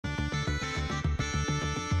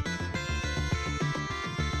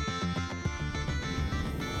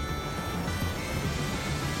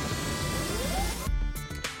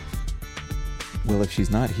Well, if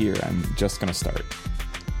she's not here, I'm just going to start.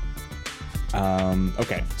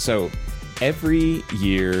 Okay, so every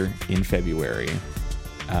year in February,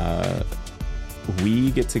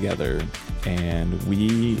 we get together and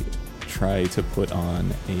we try to put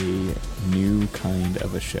on a new kind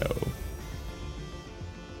of a show.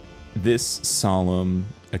 This solemn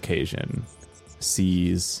occasion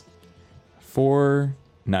sees 4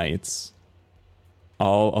 knights,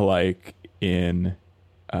 all alike in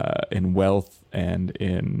wealth and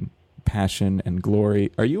in passion and glory.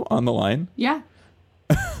 Are you on the line? Yeah.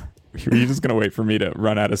 Were you just gonna wait for me to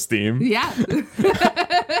run out of steam? Yeah.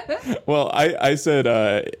 Well, I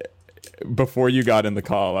said before you got in the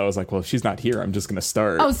call, I was like, well, if she's not here, I'm just gonna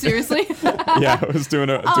start. Oh, seriously? Yeah, I was doing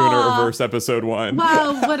a reverse episode 1.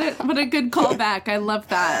 Wow, what a good callback. I love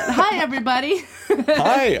that. Hi, everybody.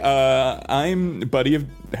 Hi, I'm Buddy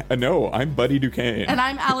Duquesne. And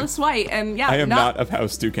I'm Alice White. And yeah, I am not of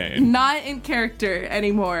House Duquesne. Not in character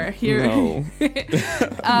anymore here. No. This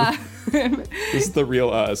is the real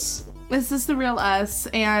us. This is the real us,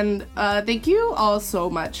 and thank you all so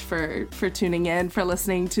much for tuning in, for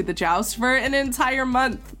listening to The Joust for an entire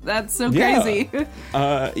month. That's so crazy.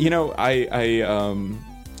 I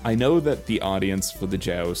know that the audience for The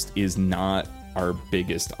Joust is not our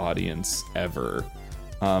biggest audience ever.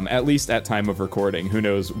 At least at time of recording. Who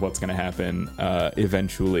knows what's going to happen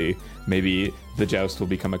eventually. Maybe The Joust will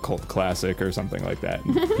become a cult classic or something like that,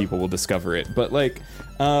 and people will discover it. But,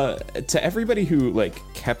 to everybody who,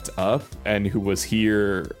 kept up and who was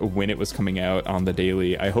here when it was coming out on the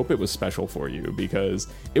daily, I hope it was special for you, because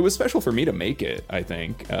it was special for me to make it, I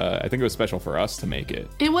think. I think it was special for us to make it.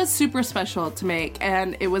 It was super special to make,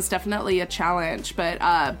 and it was definitely a challenge. But,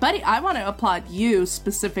 Buddy, I want to applaud you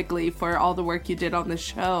specifically for all the work you did on the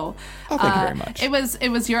show. Oh, thank you very much.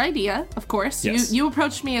 It was your idea, of course. Yes. You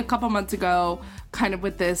approached me a couple months ago kind of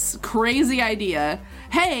with this crazy idea.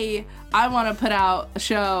 Hey, I want to put out a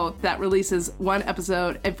show that releases 1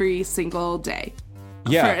 episode every single day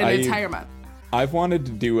for an entire month. I've wanted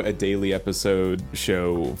to do a daily episode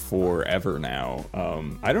show forever now.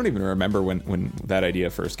 I don't even remember when that idea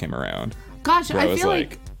first came around. Gosh, I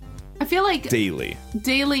feel like daily,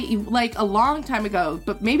 like a long time ago,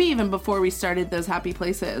 but maybe even before we started those happy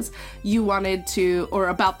places, you wanted to, or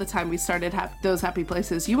about the time we started those happy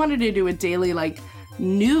places, you wanted to do a daily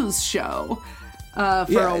news show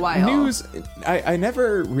for a while. News. I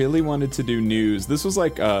never really wanted to do news. This was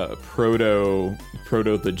like a proto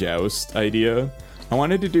The Joust idea. I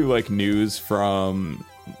wanted to do news from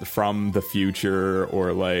the future,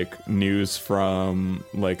 or news from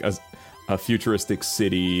a futuristic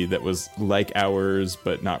city that was like ours,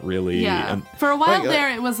 but not really. Yeah. And, for a while there,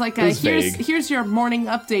 it was here's your morning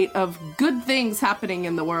update of good things happening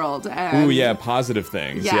in the world. Oh yeah, positive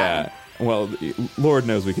things. Yeah. Well, Lord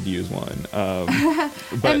knows we could use one.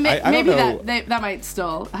 But and I maybe don't know. that might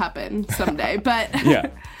still happen someday. But yeah.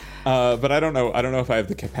 But I don't know if I have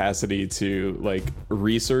the capacity to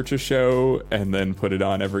research a show and then put it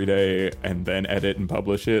on every day and then edit and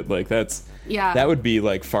publish it. That would be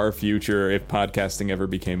far future if podcasting ever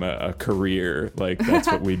became a career. That's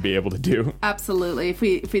what we'd be able to do. Absolutely. If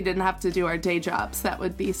we didn't have to do our day jobs, that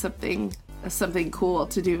would be something cool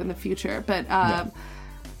to do in the future.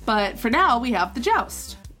 But for now, we have The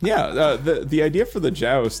Joust. Yeah, the idea for The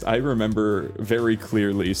Joust, I remember very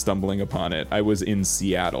clearly stumbling upon it. I was in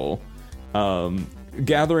Seattle,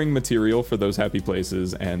 gathering material for those happy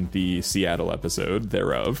places and the Seattle episode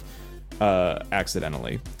thereof,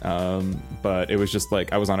 accidentally. But it was just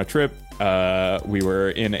I was on a trip. We were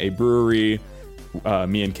in a brewery.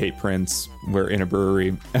 Me and Kate Prince were in a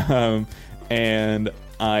brewery. And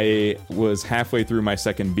I was halfway through my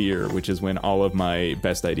second beer, which is when all of my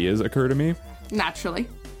best ideas occur to me. Naturally.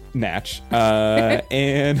 Natch.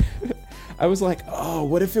 And I was like, oh,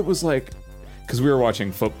 what if it was because we were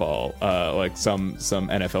watching football, some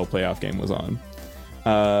NFL playoff game was on.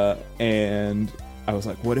 And I was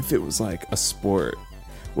like, what if it was a sport?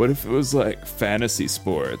 What if it was fantasy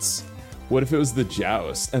sports? What if it was The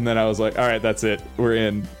Joust? And then I was like, all right, that's it. We're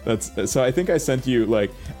in. So I think I sent you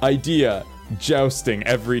idea jousting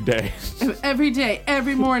every day. Every day,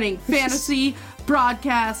 every morning, fantasy,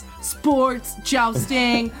 broadcast, sports,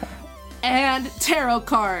 jousting, and tarot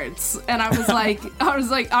cards. And I was like,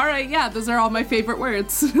 all right, yeah, those are all my favorite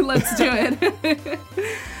words. Let's do it.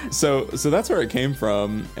 So that's where it came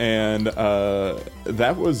from, and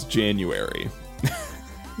that was January.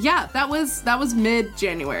 Yeah, that was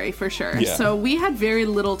mid-January for sure. Yeah. So we had very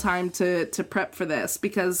little time to prep for this,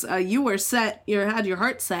 because you had your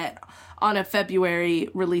heart set on a February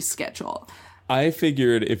release schedule. I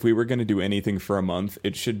figured if we were going to do anything for a month,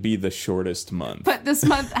 it should be the shortest month. But this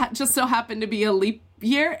month just so happened to be a leap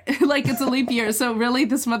year. Like, it's a leap year. So really,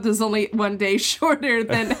 this month is only one day shorter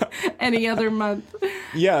than any other month.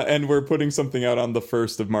 Yeah, and we're putting something out on the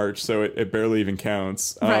 1st of March, so it barely even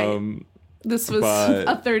counts. Right. This was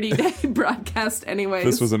a 30-day broadcast anyways.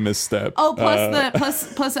 This was a misstep. Oh,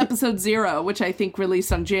 plus episode 0, which I think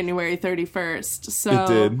released on January 31st.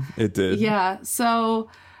 So It did. Yeah, so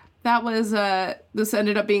that was this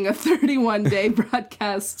ended up being a 31-day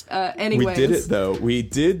broadcast anyways. We did it though. We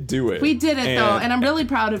did do it. We did it though, and I'm really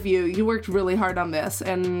proud of you. You worked really hard on this,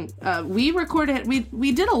 and we recorded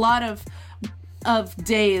we did a lot of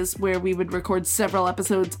days where we would record several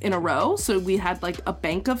episodes in a row, so we had like a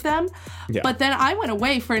bank of them. Yeah. But then I went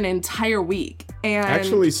away for an entire week, and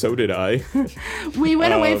actually so did I. We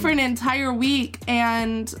went away for an entire week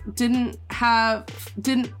and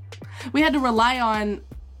we had to rely on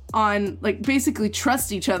like basically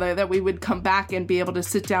trust each other that we would come back and be able to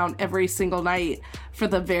sit down every single night for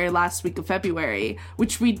the very last week of February,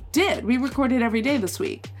 which we did. We recorded every day this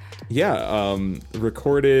week. Yeah,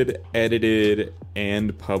 recorded, edited,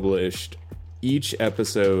 and published each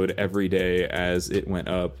episode every day as it went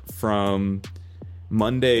up from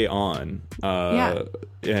Monday on.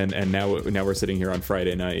 And now we're sitting here on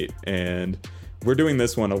Friday night, and we're doing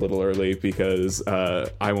this one a little early because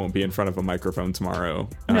I won't be in front of a microphone tomorrow.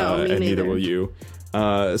 No, me and neither neither. will you.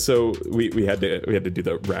 So we had to do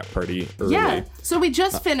the wrap party early. Yeah. So we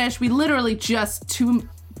just finished. We literally just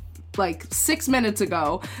 6 minutes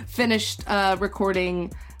ago finished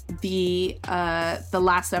recording the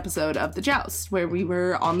last episode of The Joust, where we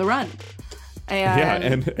were on the run.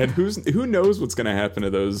 And who knows what's going to happen to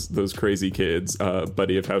those crazy kids,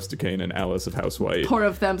 Buddy of House Duquesne and Alice of House White. Poor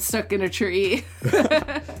of them stuck in a tree.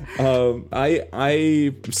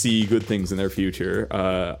 I see good things in their future.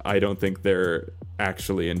 I don't think they're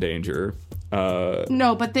actually in danger.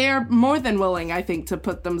 No, but they are more than willing, I think, to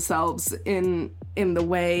put themselves in the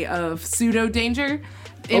way of pseudo danger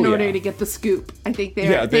in order to get the scoop. I think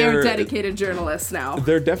they are dedicated journalists now.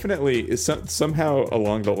 They're definitely somehow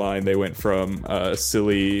along the line they went from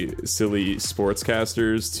silly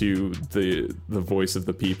sportscasters to the voice of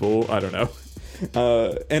the people. I don't know.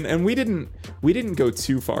 And we didn't go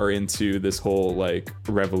too far into this whole like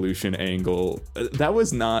revolution angle. That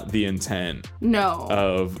was not the intent. No.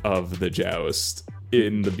 Of the Joust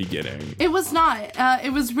in the beginning. It was not.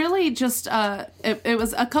 It was really just. It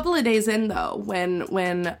was a couple of days in though when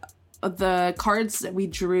the cards that we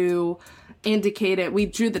drew indicated we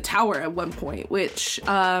drew the tower at one point, which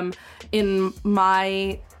in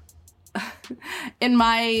my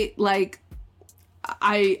like.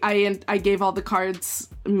 I gave all the cards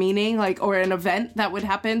meaning, like, or an event that would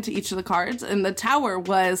happen to each of the cards, and the tower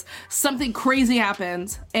was something crazy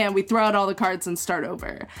happens and we throw out all the cards and start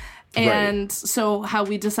over. And so how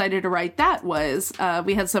we decided to write that was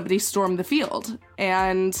we had somebody storm the field,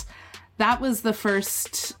 and that was the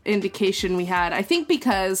first indication we had, I think,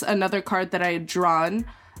 because another card that I had drawn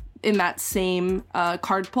in that same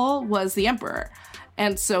card pull was the Emperor.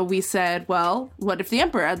 And so we said, well, what if the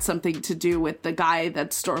Emperor had something to do with the guy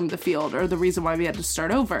that stormed the field, or the reason why we had to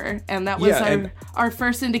start over? And that was our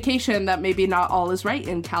first indication that maybe not all is right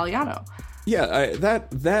in Caliano. Yeah,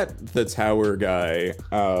 the tower guy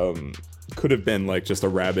could have been like just a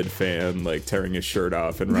rabid fan, like tearing his shirt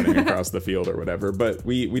off and running across the field or whatever. But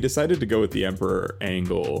we decided to go with the Emperor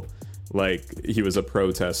angle. Like, he was a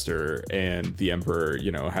protester and the Emperor,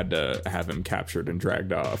 had to have him captured and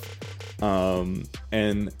dragged off. And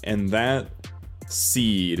that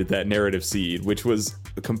seed, that narrative seed, which was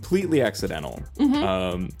completely accidental,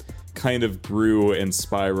 kind of grew and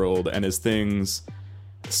spiraled. And as things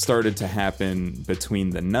started to happen between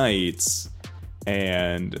the nights,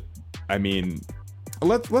 and I mean,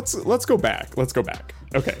 let's go back. Let's go back.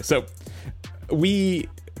 Okay, so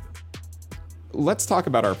let's talk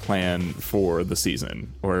about our plan for the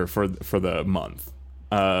season, or for the month.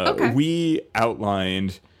 Okay. We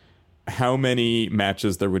outlined how many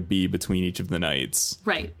matches there would be between each of the nights.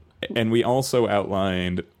 Right. And we also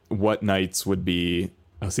outlined what nights would be.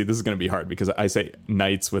 Oh, see, this is going to be hard because I say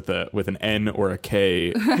nights with an N or a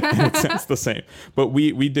K, and it sounds the same. But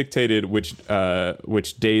we dictated which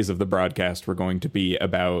days of the broadcast were going to be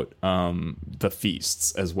about the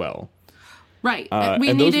feasts as well. Right.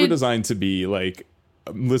 Those were designed to be like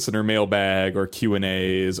listener mailbag or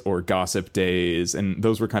Q&As or gossip days, and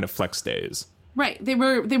those were kind of flex days. Right. They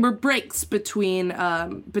were breaks between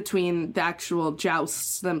the actual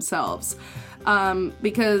jousts themselves,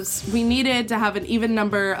 because we needed to have an even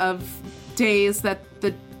number of days that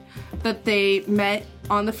that they met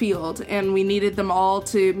on the field, and we needed them all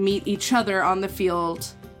to meet each other on the field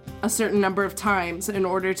a certain number of times in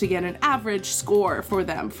order to get an average score for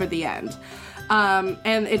them for the end.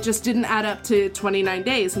 And it just didn't add up to 29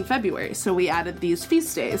 days in February, so we added these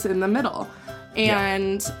feast days in the middle.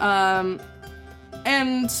 And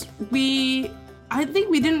I think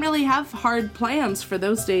we didn't really have hard plans for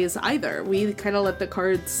those days either. We kind of let the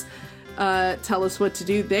cards tell us what to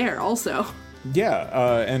do there also.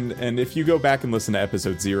 Yeah, and if you go back and listen to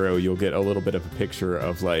episode 0, you'll get a little bit of a picture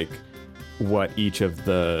of like what each of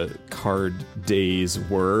the card days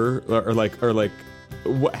were, or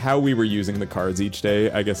how we were using the cards each day,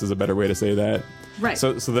 I guess is a better way to say that. Right.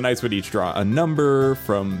 So the knights would each draw a number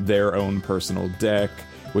from their own personal deck,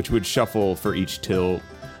 which would shuffle for each tilt.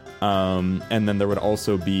 And then there would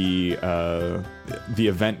also be the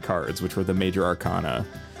event cards, which were the major arcana.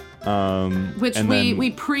 Which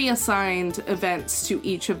we pre-assigned events to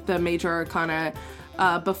each of the major arcana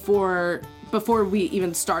before we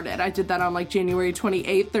even started. I did that on like January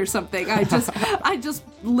 28th or something. I just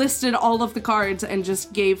listed all of the cards and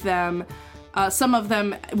just gave them, some of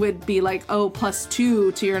them would be like,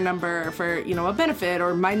 +2 to your number for, a benefit,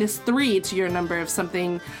 or -3 to your number if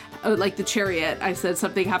something, like the chariot. I said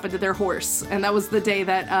something happened to their horse, and that was the day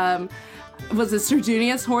that, was it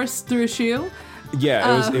Sardunia's horse threw a shoe?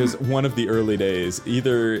 Yeah, it was one of the early days.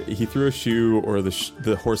 Either he threw a shoe or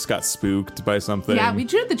the horse got spooked by something. Yeah, we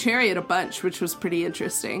drew the chariot a bunch, which was pretty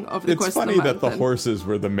interesting over the course of the month. It's funny that the horses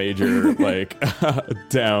were the major,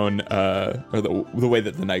 down, or the way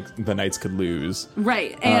that the knights could lose.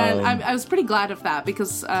 Right, and I was pretty glad of that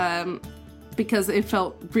because it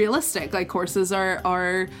felt realistic. Like, horses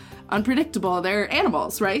are unpredictable. They're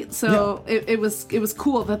animals, right? So yeah. it was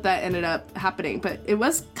cool that ended up happening, but it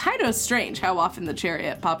was kind of strange how often the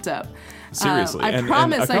chariot popped up. Seriously. I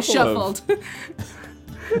promise I shuffled.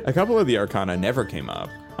 A couple of the arcana never came up.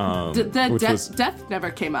 Death never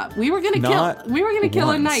came up. We were gonna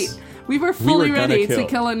kill a knight. We were fully ready to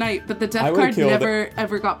kill a knight, but the death card never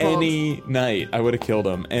ever got pulled. Any knight, I would have killed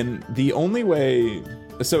him. And the only way...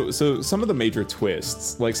 So some of the major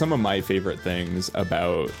twists, like some of my favorite things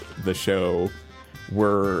about the show,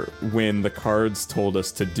 were when the cards told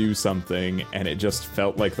us to do something and it just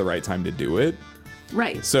felt like the right time to do it.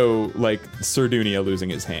 Right. So, like, Sardunia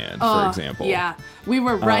losing his hand, for example. Yeah. We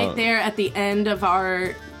were right there at the end of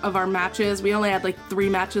our matches. We only had, 3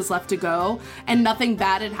 matches left to go, and nothing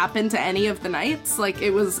bad had happened to any of the knights. Like,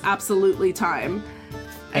 it was absolutely time.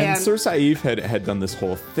 And Sir Saif had done this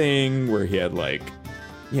whole thing where he had,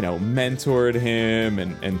 mentored him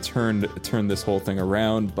and turned this whole thing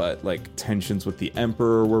around, but tensions with the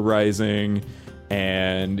Emperor were rising,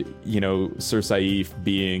 and Sir Saif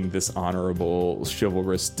being this honorable,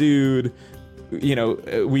 chivalrous dude,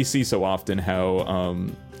 we see so often how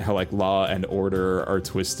law and order are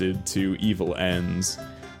twisted to evil ends.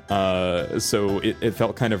 So it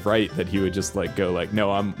felt kind of right that he would just go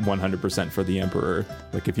no, I'm 100% for the Emperor.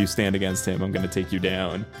 If you stand against him, I'm going to take you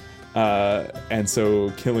down. And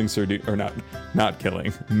so killing Sardunia, or not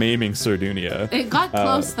killing, maiming Sardunia. It got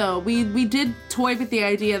close though. We did toy with the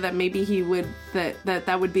idea that maybe he would,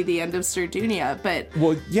 that would be the end of Sardunia, but...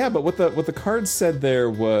 Well, yeah, but what the cards said there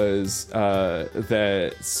was,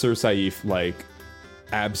 that Sir Saif,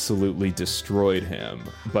 absolutely destroyed him,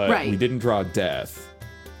 but we didn't draw death.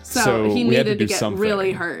 So he needed to get something.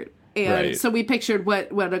 Really hurt. And so we pictured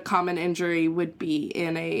what a common injury would be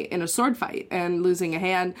in a sword fight, and losing a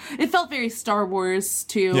hand. It felt very Star Wars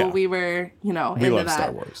too. Yeah. We were, into that.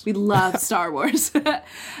 Star Wars. We love Star Wars.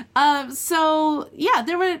 So yeah,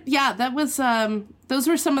 that was those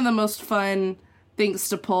were some of the most fun things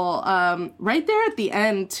to pull. Right there at the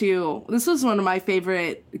end too. This was one of my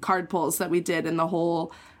favorite card pulls that we did in the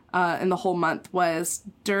whole month, was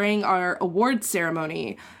during our award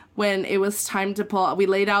ceremony. When it was time to pull, we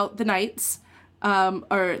laid out the knights,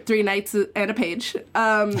 or 3 knights and a page,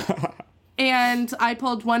 and I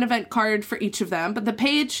pulled one event card for each of them. But the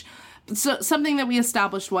page, so something that we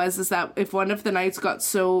established is that if one of the knights got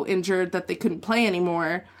so injured that they couldn't play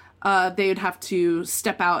anymore, they would have to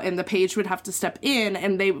step out, and the page would have to step in,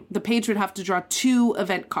 and the page would have to draw 2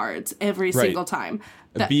 event cards every single time.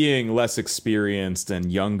 Being less experienced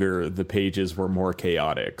and younger, the pages were more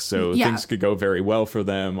chaotic, so things could go very well for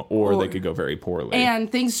them, or they could go very poorly.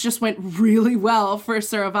 And things just went really well for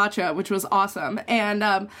Saravacha, which was awesome. And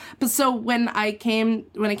but so when it came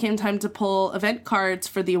time to pull event cards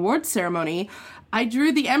for the award ceremony, I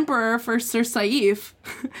drew the Emperor for Sir Saif,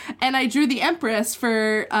 and I drew the Empress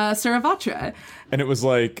for Saravacha. And it was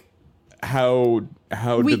how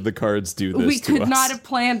did the cards do this? We to could us? not have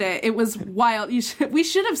planned it. It was wild. We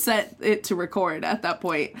should have set it to record at that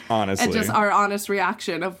point. Honestly. And just our honest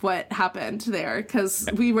reaction of what happened there, because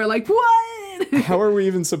we were like, what? How are we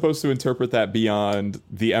even supposed to interpret that beyond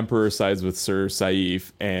the Emperor sides with Sir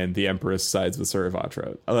Saif and the Empress sides with Sir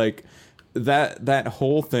Evatra? Like that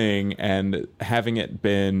whole thing, and having it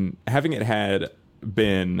had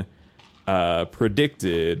been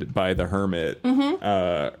predicted by the Hermit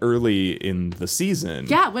early in the season.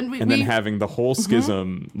 Yeah, when then having the whole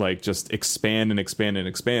schism like just expand and expand and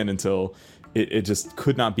expand until it just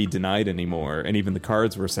could not be denied anymore. And even the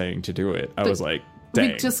cards were saying to do it. I was like,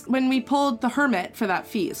 dang. When we pulled the Hermit for that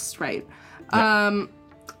feast, right? Yeah.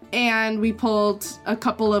 And we pulled a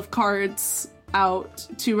couple of cards out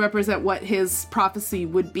to represent what his prophecy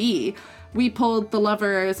would be. We pulled the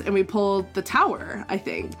Lovers and we pulled the Tower, I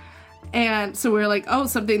think. And so we're like, oh,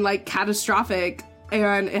 something like catastrophic,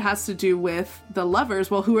 and it has to do with the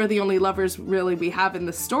Lovers. Well, who are the only lovers really we have in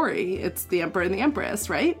the story? It's the Emperor and the Empress,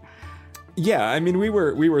 right? Yeah, I mean, we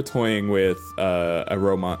were toying with a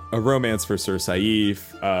romance for Sir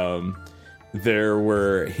Saif. There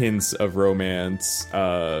were hints of romance.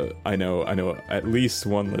 I know at least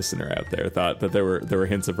one listener out there thought that there were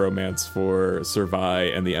hints of romance for Sir Vi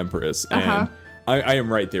and the Empress, and I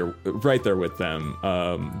am right there with them.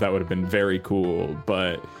 That would have been very cool,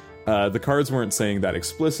 but the cards weren't saying that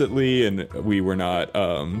explicitly, and we were not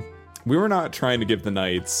trying to give the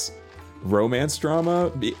knights romance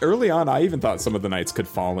drama. Early on, I even thought some of the knights could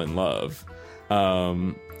fall in love.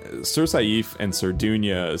 Sir Saif and Sir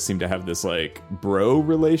Dunya seem to have this like bro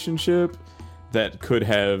relationship that could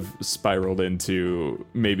have spiraled into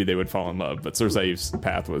maybe they would fall in love, but Sir Saif's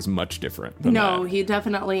path was much different than that. He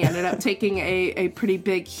definitely ended up taking a pretty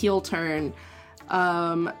big heel turn.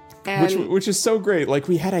 And which is so great. Like,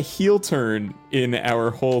 we had a heel turn in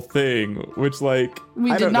our whole thing, which, like,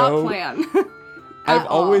 we I did don't not know. plan. I've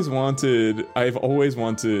always wanted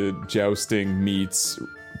jousting meets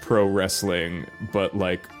pro wrestling, but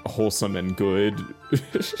like wholesome and good.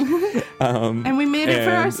 And we made it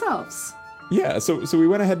for ourselves. Yeah, so we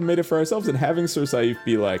went ahead and made it for ourselves, and having Sir Saif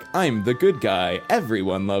be like, I'm the good guy,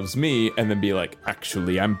 everyone loves me, and then be like,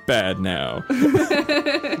 actually, I'm bad now.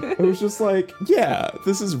 It was just like, yeah,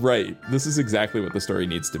 this is right. This is exactly what the story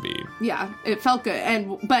needs to be. Yeah, it felt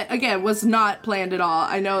good. But again, was not planned at all.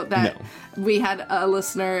 I know that we had a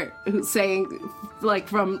listener who's saying, like,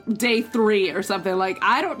 from day 3 or something, like,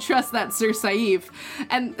 I don't trust that Sir Saif.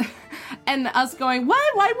 And us going,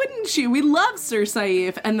 what? Why wouldn't you? We love Sir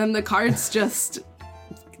Saif. And then the cards just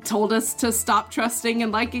told us to stop trusting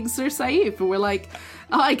and liking Sir Saif. And we're like,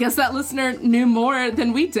 oh, I guess that listener knew more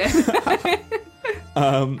than we did.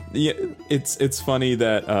 Yeah, it's funny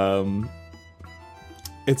that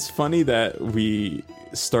we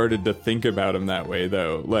started to think about him that way,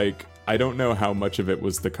 though. Like, I don't know how much of it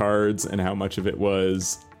was the cards and how much of it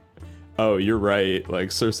was, oh, you're right,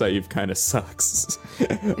 like, Sir Saif kind of sucks. He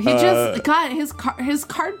just got his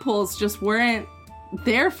card pulls just weren't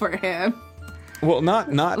there for him. Well, not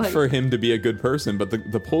like, for him to be a good person, but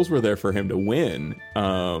the polls were there for him to win,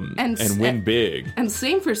 and win big. And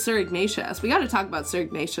same for Sir Ignatius. We got to talk about Sir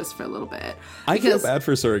Ignatius for a little bit. I feel bad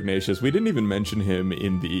for Sir Ignatius. We didn't even mention him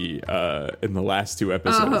in the last 2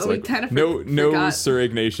 episodes. We kind of no Sir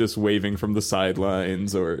Ignatius waving from the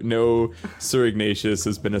sidelines, or no Sir Ignatius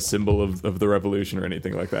has been a symbol of the revolution or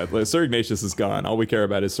anything like that. Like, Sir Ignatius is gone. All we care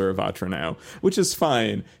about is Sir Evatra now, which is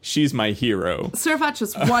fine. She's my hero. Sir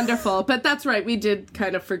Evatra's wonderful, but that's right. We did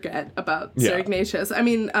kind of forget about Sir Ignatius. I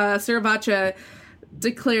mean, Sir Evatra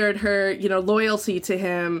declared her, loyalty to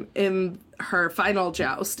him in her final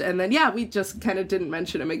joust, and then we just kind of didn't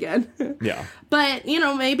mention him again. Yeah. But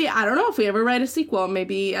maybe, I don't know, if we ever write a sequel,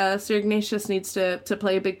 maybe Sir Ignatius needs to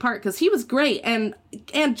play a big part, because he was great and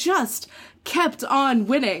just kept on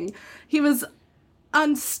winning. He was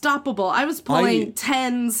unstoppable. I was pulling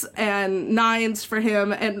 10s and 9s for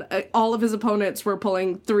him, and all of his opponents were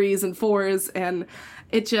pulling 3s and 4s, and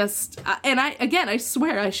it just I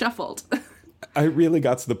swear I shuffled. I really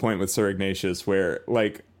got to the point with Sir Ignatius where,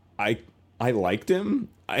 like, I liked him,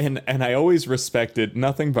 and I always respected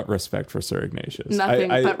nothing but respect for Sir Ignatius.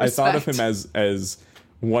 I thought of him as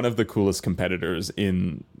one of the coolest competitors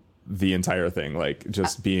in the entire thing, like,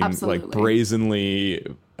 just being Absolutely.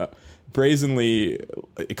 Like brazenly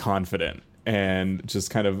confident and just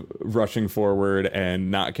kind of rushing forward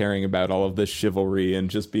and not caring about all of this chivalry and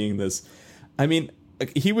just being this. I mean,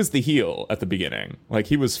 like, he was the heel at the beginning. Like,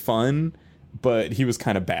 he was fun, but he was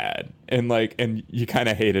kind of bad, and you kind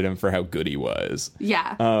of hated him for how good he was.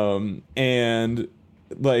 Yeah. And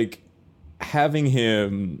like, having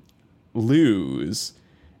him lose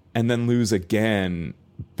and then lose again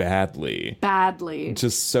badly.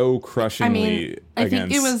 Just so crushingly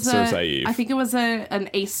against Sir Saif. I think it was an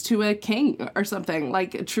ace to a king or something,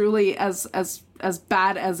 like truly as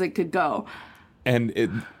bad as it could go.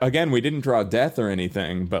 And again, we didn't draw death or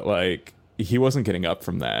anything, but like he wasn't getting up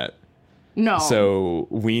from that. No. So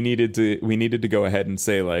we needed to go ahead and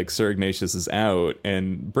say like Sir Ignatius is out,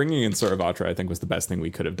 and bringing in Saravatra I think was the best thing we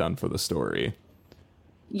could have done for the story.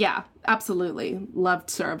 Yeah, absolutely. Loved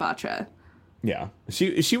Saravatra. Yeah.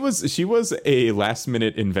 She was a last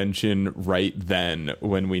minute invention right then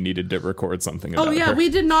when we needed to record something about her. We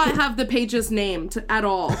did not have the pages named at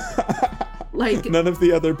all. Like none of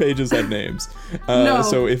the other pages had names. No.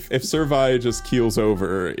 So if Sir Vi just keels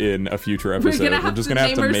over in a future episode, we're just gonna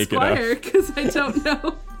have to make it up. Because I don't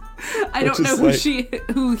know. I don't know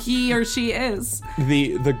who he or she is.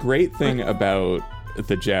 The great thing about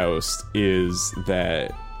the joust is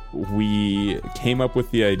that we came up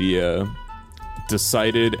with the idea,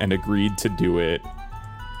 decided and agreed to do it,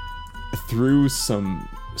 threw some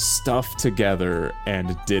stuff together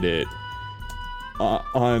and did it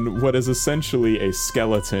on what is essentially a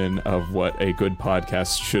skeleton of what a good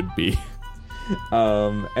podcast should be.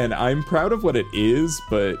 And I'm proud of what it is,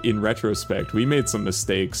 but in retrospect, we made some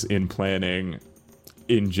mistakes in planning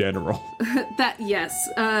in general.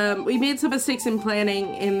 We made some mistakes in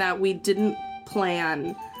planning in that we didn't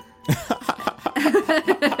plan.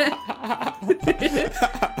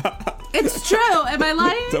 It's true. Am I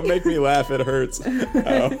lying? Don't make me laugh. It hurts.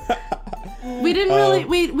 We didn't really.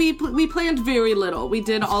 We planned very little. We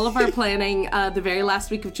did all of our planning the very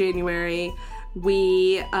last week of January.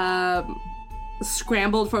 We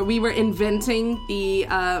scrambled for. We were inventing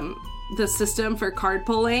the system for card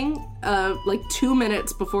pulling like 2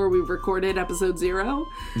 minutes before we recorded episode 0.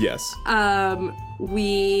 Yes.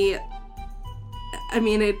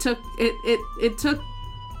 It took.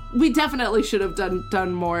 We definitely should have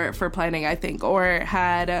done more for planning, I think, or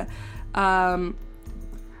had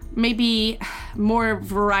maybe more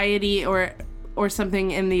variety or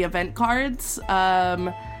something in the event cards.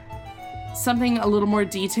 Something a little more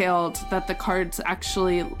detailed that the cards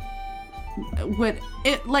actually would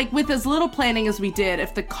like with as little planning as we did.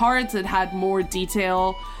 If the cards had more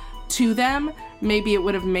detail to them, maybe it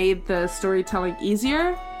would have made the storytelling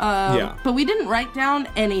easier. But we didn't write down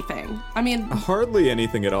anything. I mean, hardly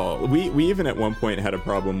anything at all. We even at one point had a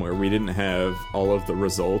problem where we didn't have all of the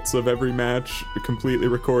results of every match completely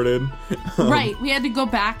recorded. Right. We had to go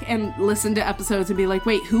back and listen to episodes and be like,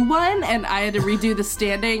 wait, who won? And I had to redo the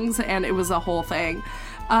standings, and it was a whole thing.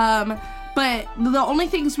 But the only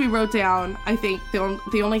things we wrote down, I think,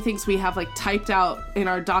 the only things we have like typed out in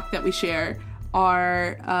our doc that we share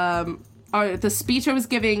are the speech I was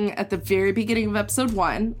giving at the very beginning of episode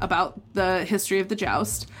 1 about the history of the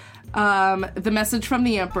joust, the message from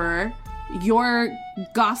the Emperor, your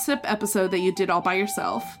gossip episode that you did all by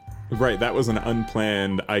yourself. Right, that was an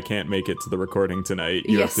unplanned, I can't make it to the recording tonight.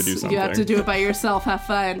 You have to do something. You have to do it by yourself, have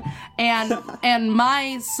fun. And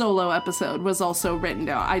my solo episode was also written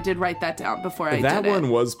down. I did write that down before I did it. That one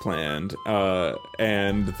was planned,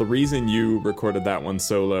 and the reason you recorded that one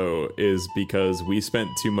solo is because we spent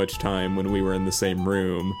too much time when we were in the same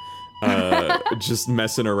room just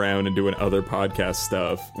messing around and doing other podcast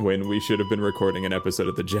stuff when we should have been recording an episode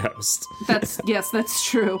of The Joust. That's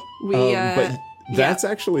true. But that's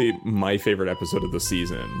actually my favorite episode of the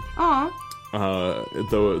season. Aw.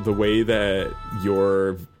 The way that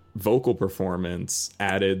your vocal performance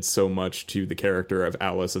added so much to the character of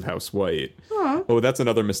Alice of House White. Aww. Oh, that's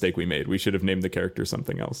another mistake we made. We should have named the character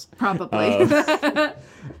something else. Probably.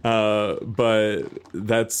 But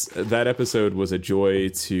that episode was a joy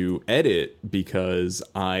to edit because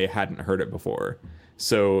I hadn't heard it before.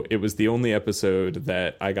 So it was the only episode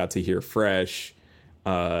that I got to hear fresh,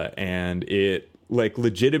 and it like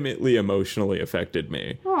legitimately emotionally affected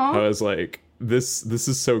me. Aww. I was like, this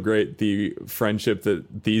is so great, the friendship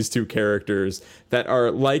that these two characters that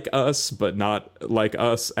are like us but not like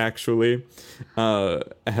us actually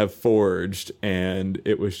have forged, and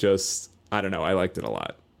it was just, I don't know, I liked it a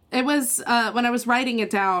lot. It was when I was writing it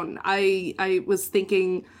down, I was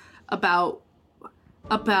thinking about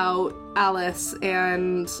Alice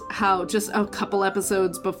and how just a couple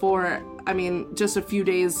episodes before, I mean just a few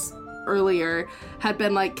days earlier, had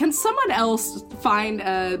been like, can someone else find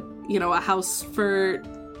a house for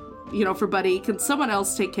Buddy? Can someone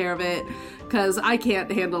else take care of it? Because I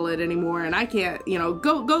can't handle it anymore, and I can't,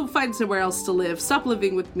 go find somewhere else to live. Stop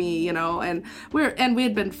living with me, and we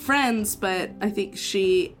had been friends, but I think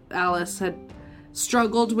Alice had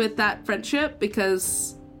struggled with that friendship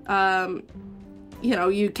because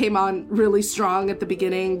you came on really strong at the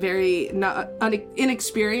beginning, very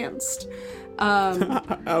inexperienced.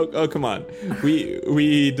 Oh, come on.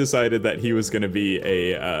 We decided that he was going to be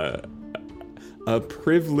a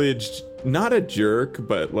privileged, not a jerk,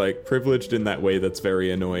 but like privileged in that way that's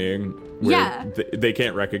very annoying. Where they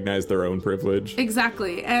can't recognize their own privilege.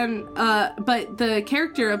 Exactly. And but the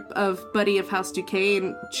character of Buddy of House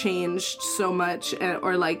Duquesne changed so much,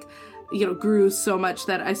 or like, grew so much,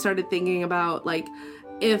 that I started thinking about like,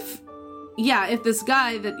 if this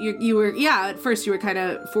guy that you were at first you were kind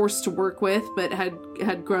of forced to work with, but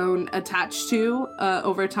had grown attached to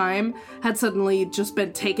over time, had suddenly just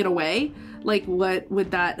been taken away, like what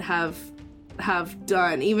would that have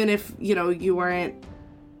done? Even if you weren't,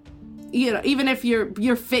 even if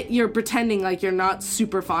you're pretending like you're not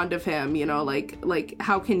super fond of him, like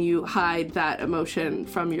how can you hide that emotion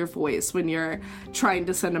from your voice when you're trying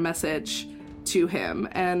to send a message to him?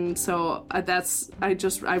 And so I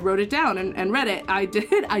wrote it down and read it. I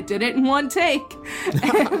did it in one take.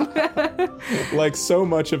 Like so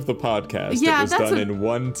much of the podcast, it was done in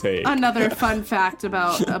one take. Another fun fact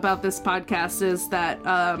about this podcast is that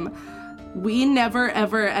we never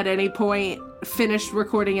ever at any point finished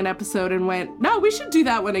recording an episode and went, no, we should do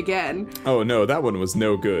that one again. Oh no, that one was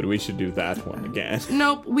no good. We should do that one again.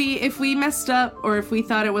 Nope. If we messed up or if we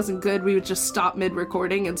thought it wasn't good, we would just stop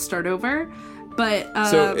mid-recording and start over. But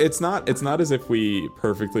so it's not as if we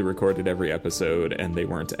perfectly recorded every episode and they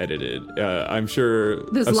weren't edited. I'm sure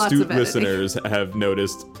astute listeners have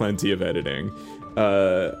noticed plenty of editing,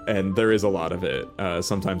 and there is a lot of it.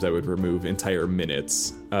 Sometimes I would remove entire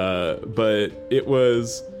minutes, but it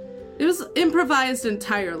was improvised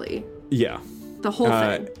entirely. Yeah, the whole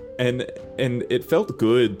thing. And it felt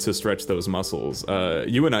good to stretch those muscles.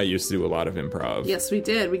 You and I used to do a lot of improv. Yes, we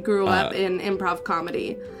did. We grew up in improv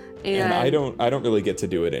comedy. And I don't really get to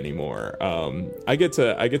do it anymore. I get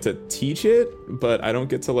to teach it, but I don't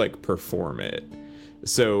get to like perform it.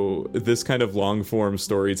 So this kind of long form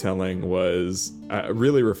storytelling was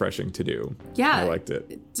really refreshing to do. Yeah, I liked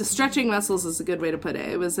it. Stretching muscles is a good way to put it.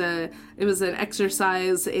 It was an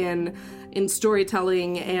exercise in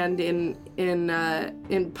storytelling and in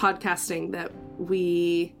podcasting that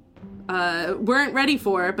we weren't ready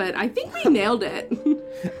for, but I think we nailed it.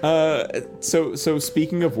 So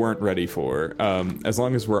speaking of weren't ready for, as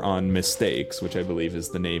long as we're on mistakes, which I believe is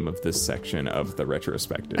the name of this section of the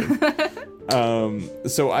retrospective.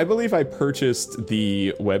 So I believe I purchased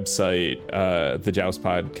the website,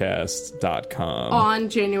 thejoustpodcast.com on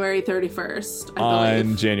January 31st,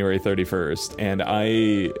 on January 31st, and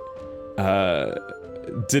I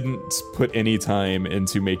didn't put any time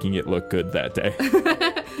into making it look good that day.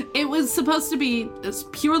 It was supposed to be as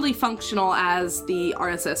purely functional as the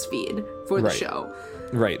RSS feed for the show.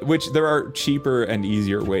 Right, which there are cheaper and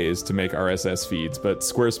easier ways to make RSS feeds, but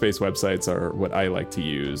Squarespace websites are what I like to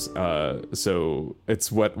use, so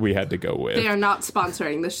it's what we had to go with. They are not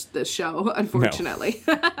sponsoring this show, unfortunately.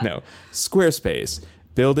 No. Squarespace,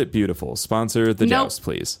 build it beautiful. Sponsor the Joust,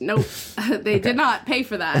 please. Nope, they did not pay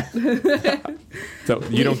for that. So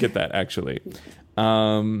you don't get that, actually.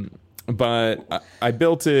 But I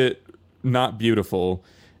built it not beautiful,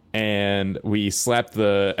 and we slapped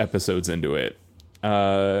the episodes into it.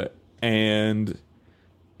 And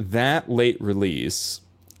that late release,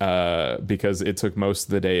 because it took most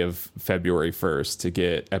of the day of February 1st to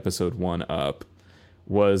get episode 1 up,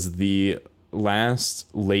 was the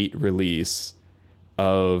last late release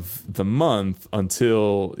of the month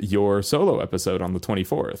until your solo episode on the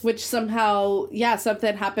 24th. Which somehow,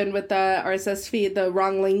 something happened with the RSS feed. The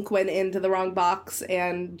wrong link went into the wrong box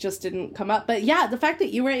and just didn't come up. But yeah, the fact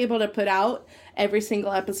that you were able to put out every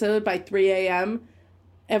single episode by 3 a.m.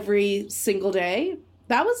 every single day,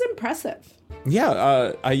 that was impressive.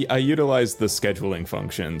 Yeah, I utilized the scheduling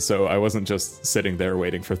function, so I wasn't just sitting there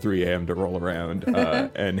waiting for 3 a.m. to roll around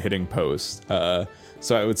and hitting post.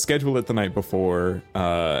 So I would schedule it the night before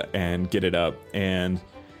and get it up. And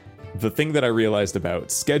the thing that I realized about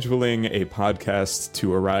scheduling a podcast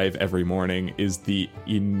to arrive every morning is the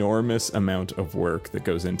enormous amount of work that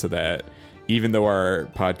goes into that, even though our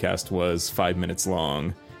podcast was 5 minutes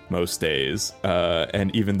long most days,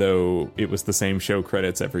 and even though it was the same show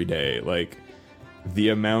credits every day, like the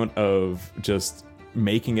amount of just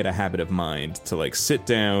making it a habit of mind to like sit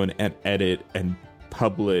down and edit and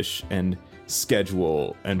publish and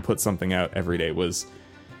schedule and put something out every day was,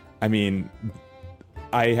 I mean,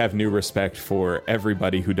 I have new respect for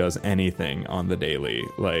everybody who does anything on the daily.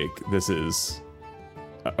 Like, this is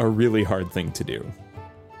a really hard thing to do.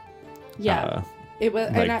 Yeah, it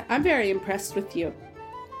was, like, and I'm very impressed with you.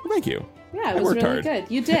 Thank you. Yeah, it was really hard.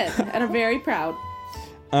 Good. You did, and I'm very proud.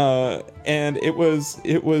 And it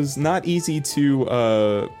was not easy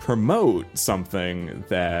to promote something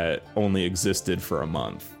that only existed for a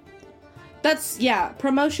month.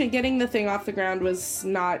 Promotion, getting the thing off the ground was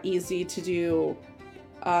not easy to do.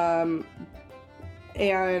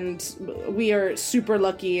 And we are super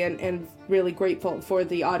lucky and really grateful for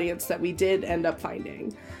the audience that we did end up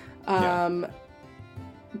finding.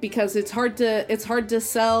 Because it's hard to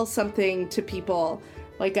sell something to people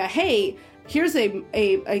like hey, here's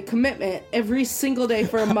a commitment every single day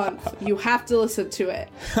for a month. You have to listen to it.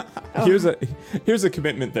 Here's a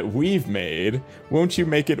commitment that we've made. Won't you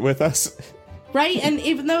make it with us? Right, and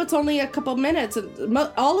even though it's only a couple minutes,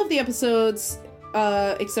 all of the episodes,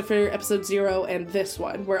 except for episode 0 and this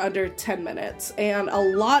one, were under 10 minutes, and a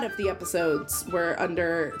lot of the episodes were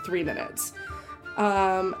under 3 minutes.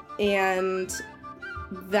 And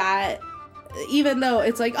that, even though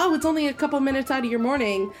it's like, oh, it's only a couple minutes out of your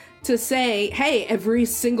morning, to say, hey, every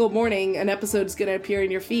single morning an episode is going to appear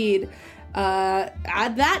in your feed,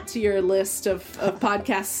 add that to your list of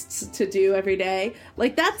podcasts to do every day.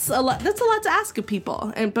 Like, that's a lot to ask of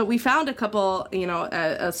people. But we found a couple,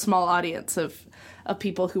 a small audience of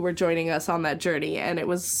people who were joining us on that journey, and it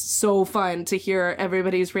was so fun to hear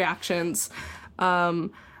everybody's reactions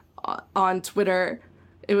on Twitter.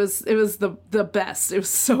 It was the best. It was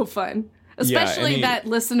so fun. Especially that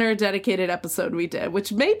listener dedicated episode we did,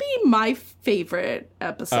 which may be my favorite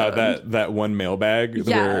episode. That one mailbag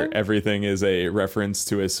where everything is a reference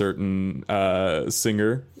to a certain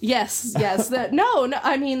singer. Yes.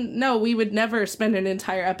 No, we would never spend an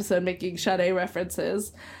entire episode making Sade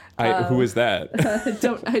references. Who is that?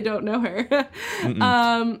 I don't know her.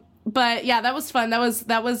 But yeah, that was fun. That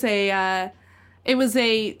was a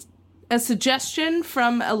suggestion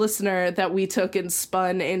from a listener that we took and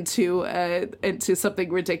spun into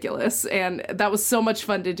something ridiculous, and that was so much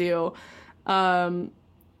fun to do. And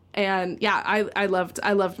yeah, I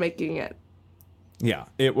loved making it. Yeah,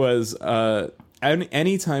 it was.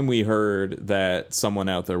 Anytime we heard that someone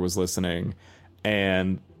out there was listening,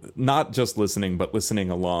 and not just listening, but listening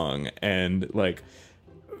along, and like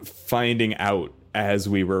finding out as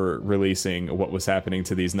we were releasing what was happening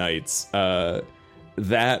to these nights,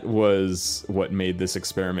 that was what made this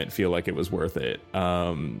experiment feel like it was worth it.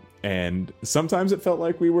 And sometimes it felt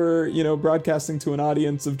like we were, broadcasting to an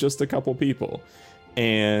audience of just a couple people.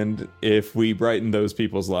 And if we brighten those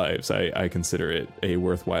people's lives, I consider it a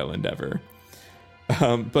worthwhile endeavor.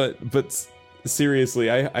 But seriously,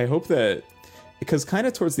 I hope that, because kind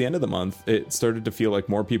of towards the end of the month, it started to feel like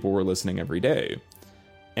more people were listening every day.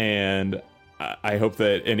 And I hope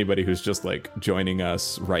that anybody who's just like joining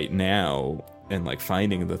us right now and like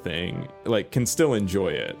finding the thing, like, can still enjoy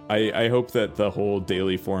it. I hope that the whole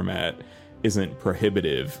daily format isn't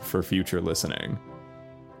prohibitive for future listening.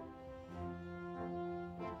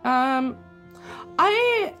 I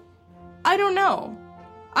don't know.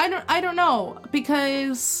 I don't know,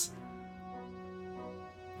 because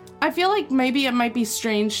I feel like maybe it might be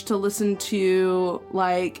strange to listen to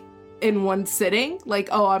like in one sitting. Like,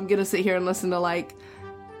 oh, I'm gonna sit here and listen to like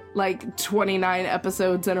 29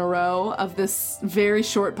 episodes in a row of this very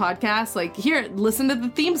short podcast. Like, here, listen to the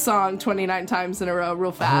theme song 29 times in a row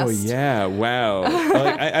real fast. Oh yeah, wow.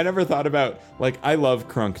 I never thought about, like, I love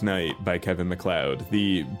Crunk Night by Kevin MacLeod,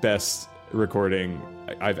 the best recording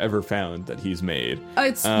I've ever found that he's made.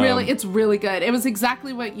 It's really good. It was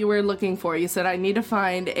exactly what you were looking for. You said, I need to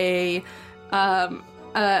find a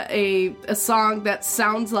song that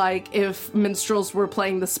sounds like if minstrels were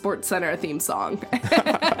playing the Sports Center theme song.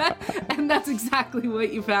 And that's exactly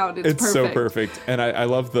what you found. It's perfect. So perfect. And I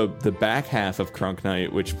love the back half of Crunk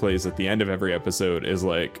Night, which plays at the end of every episode, is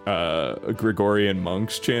like Gregorian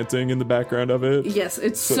monks chanting in the background of it. Yes,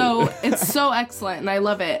 it's so excellent, and I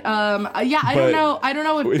love it. I don't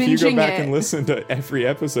know if binging it, if you go back and listen to every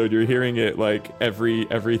episode, you're hearing it like every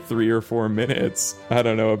 3 or 4 minutes. I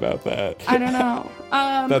don't know about that. I don't know.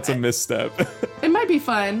 That's a misstep. It might be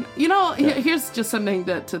fun. Here's just something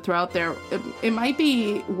to throw out there. It might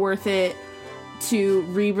be worth it to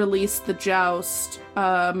re-release the Joust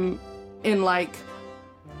in like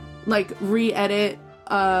re-edit,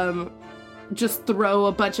 just throw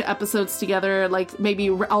a bunch of episodes together. Like, maybe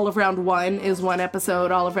all of round 1 is one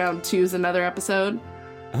episode, all of round 2 is another episode.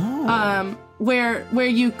 Oh. Where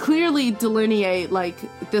you clearly delineate, like,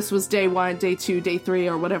 this was day 1, day 2, day 3,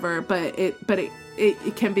 or whatever, but it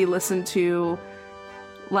can be listened to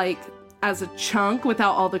like as a chunk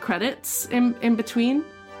without all the credits in between.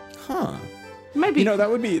 Huh. Maybe. That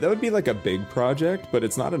would be like a big project, but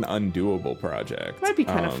it's not an undoable project. Might be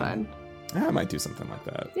kind of fun. I might do something like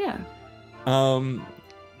that. Yeah.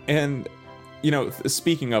 And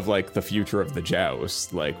speaking of like the future of the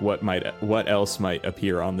joust, like what else might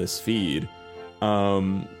appear on this feed,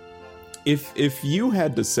 if you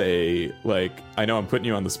had to say, like, I know I'm putting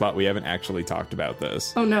you on the spot, we haven't actually talked about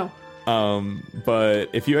this. Oh no. But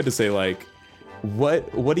if you had to say, like,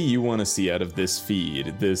 what do you want to see out of this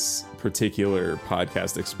feed, this particular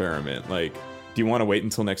podcast experiment? Like, do you want to wait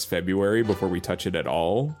until next February before we touch it at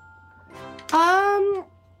all?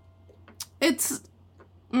 It's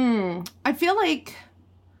I feel like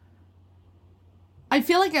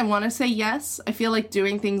I want to say yes. I feel like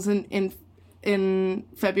doing things in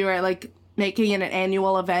February, like making it an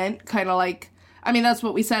annual event, kind of like, I mean, that's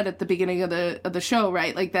what we said at the beginning of the show,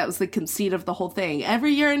 right? Like, that was the conceit of the whole thing.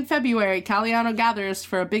 Every year in February, Caliano gathers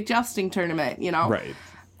for a big jousting tournament, Right.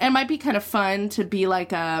 It might be kind of fun to be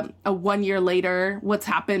like a 1 year later, what's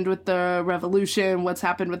happened with the revolution, what's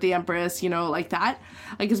happened with the Empress, like that.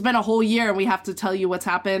 Like, it's been a whole year and we have to tell you what's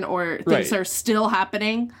happened, or things are still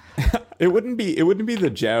happening. It wouldn't be the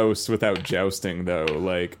joust without jousting, though.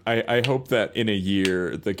 Like, I hope that in a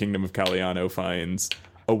year the Kingdom of Caliano finds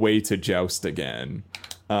a way to joust again.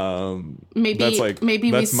 That's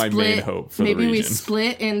my main hope for the region. Maybe we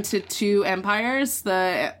split into two empires.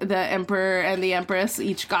 The Emperor and the Empress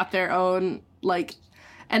each got their own, like,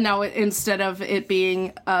 and now instead of it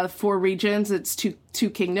being 4 regions, it's two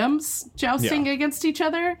kingdoms jousting against each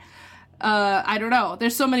other. I don't know.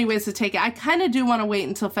 There's so many ways to take it. I kind of do want to wait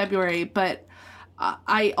until February, but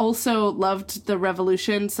I also loved the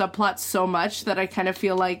revolution subplot so much that I kind of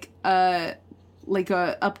feel like a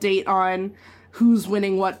update on who's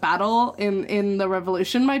winning what battle in the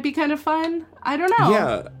revolution might be kind of fun. I don't know.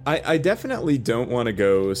 Yeah, I definitely don't want to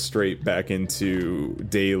go straight back into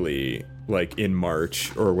daily, like, in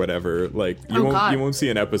March or whatever. Like, you won't see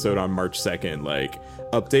an episode on March 2nd, like,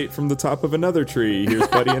 update from the top of another tree, here's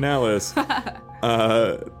Buddy and Alice.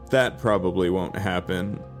 That probably won't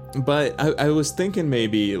happen. But I was thinking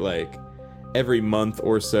maybe, like, every month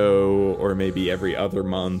or so, or maybe every other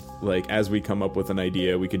month, like, as we come up with an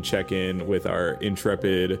idea, we could check in with our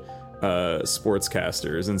intrepid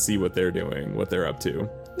sportscasters and see what they're doing, what they're up to.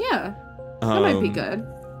 Yeah, that might be good.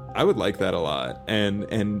 I would like that a lot. And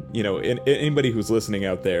anybody who's listening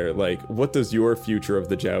out there, like, what does your future of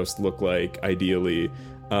the joust look like, ideally?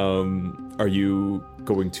 Are you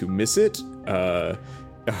going to miss it?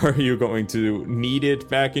 Are you going to need it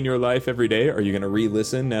back in your life every day? Are you going to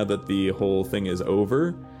re-listen now that the whole thing is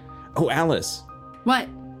over? Oh, Alice. What?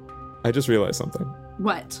 I just realized something.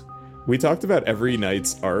 What? We talked about every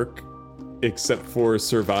knight's arc except for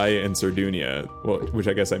Servai and Sardunia, well, which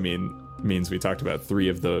I guess means we talked about 3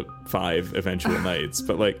 of the 5 eventual knights.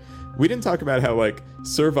 But, like, we didn't talk about how, like,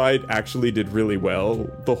 Servai actually did really well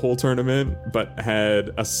the whole tournament, but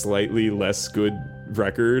had a slightly less good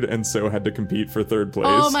record and so had to compete for 3rd place.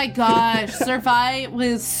 Oh my gosh, Servai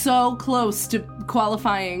was so close to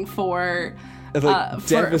qualifying for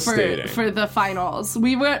devastating for the finals.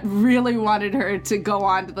 We really wanted her to go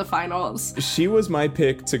on to the finals. She was my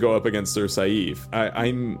pick to go up against Sir Saif.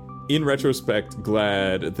 I'm in retrospect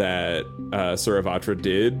glad that Suravatra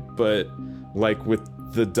did, but, like, with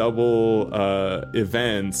the double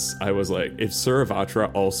events, I was like, if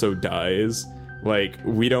Suravatra also dies, like,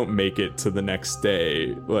 we don't make it to the next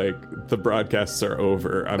day, like, the broadcasts are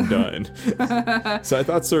over, I'm done. So I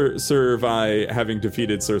thought Sir Vi, having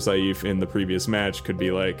defeated Sir Saif in the previous match, could be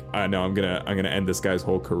like, no, I'm gonna end this guy's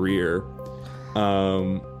whole career.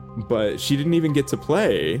 But she didn't even get to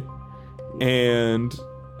play, and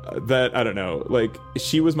that, I don't know, like,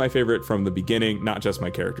 she was my favorite from the beginning, not just my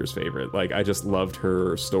character's favorite. Like, I just loved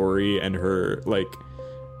her story and her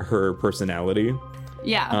personality.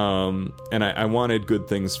 Yeah. And I wanted good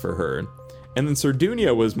things for her. And then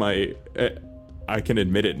Sardunia was my... I can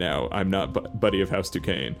admit it now. I'm not Buddy of House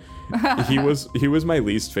Duquesne. He was my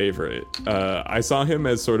least favorite. I saw him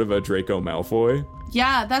as sort of a Draco Malfoy.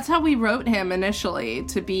 Yeah, that's how we wrote him initially,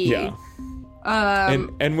 to be... Yeah.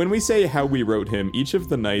 And when we say how we wrote him, each of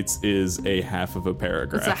the knights is a half of a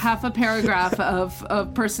paragraph. It's a half a paragraph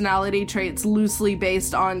of personality traits loosely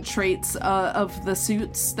based on traits of the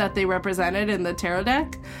suits that they represented in the tarot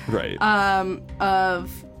deck. Right.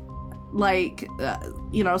 Of, like,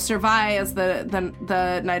 Servai as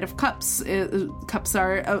the Knight of Cups. Cups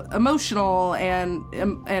are emotional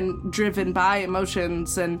and driven by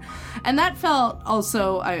emotions, and that felt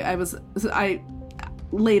also. I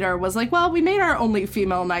later was like, well, we made our only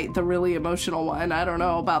female knight the really emotional one. I don't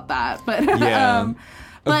know about that, but yeah.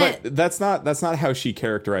 But that's not how she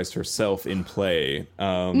characterized herself in play.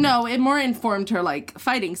 No, it more informed her, like,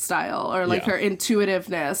 fighting style, or like her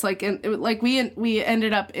intuitiveness. Like, we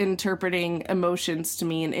ended up interpreting emotions to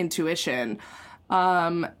mean intuition.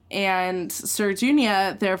 And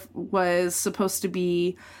Sardunia there was supposed to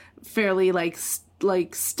be fairly like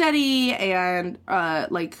steady and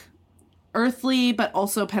like earthly, but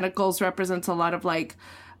also Pentacles represents a lot of like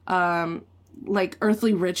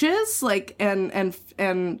earthly riches, like and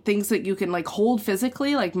things that you can like hold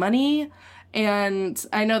physically, like money. And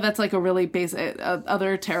I know that's like a really basic,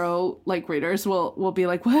 other tarot like readers will be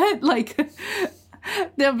like, what? Like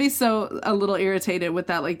they'll be so a little irritated with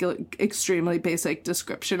that like extremely basic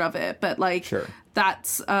description of it. But like, sure.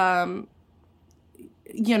 That's,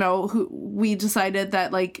 you know, we decided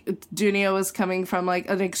that like Dunia was coming from like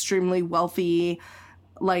an extremely wealthy,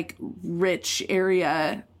 like rich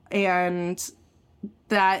area. And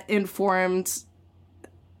that informed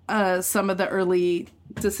some of the early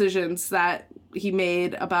decisions that he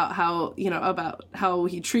made about how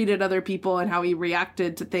he treated other people and how he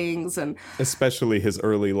reacted to things, and especially his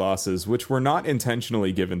early losses, which were not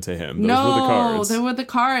intentionally given to him. Those were the cards. They were the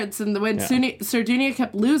cards. And when Sardunia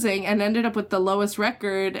kept losing and ended up with the lowest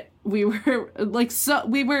record, we were like,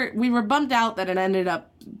 we were bummed out that it ended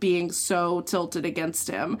up being so tilted against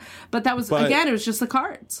him. But that was, again, it was just the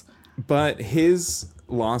cards. But his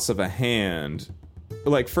loss of a hand,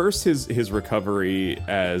 like first his recovery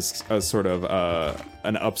as a sort of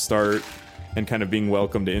an upstart and kind of being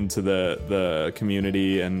welcomed into the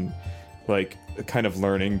community and like kind of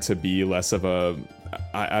learning to be less of a,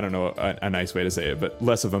 I don't know a nice way to say it, but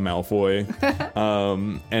less of a Malfoy,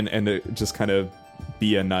 and to just kind of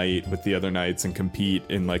be a knight with the other knights and compete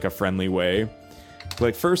in like a friendly way.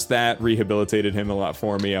 Like first that rehabilitated him a lot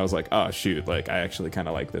for me. I was like, oh shoot, like I actually kind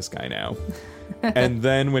of like this guy now. And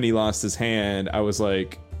then when he lost his hand, I was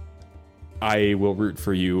like, I will root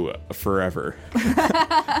for you forever.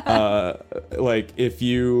 Like if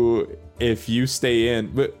you stay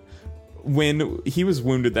in, but when he was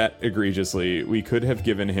wounded that egregiously, we could have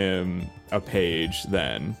given him a page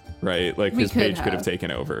then, right? Like his page could have taken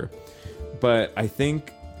over. But I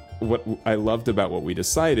think what I loved about what we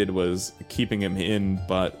decided was keeping him in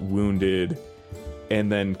but wounded,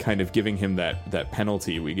 and then kind of giving him that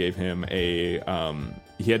penalty. We gave him he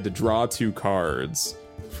had to draw 2 cards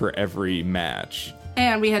for every match.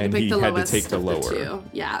 And we had to pick the lowest. Had to take the lower.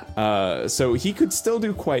 Yeah. So he could still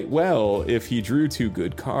do quite well if he drew 2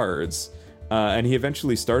 good cards. And he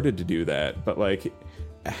eventually started to do that. But like,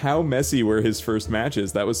 how messy were his first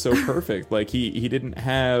matches? That was so perfect. Like he didn't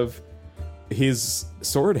have his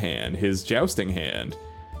sword hand, his jousting hand.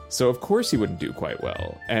 So of course he wouldn't do quite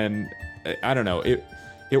well. And I don't know, it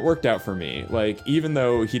worked out for me. Like, even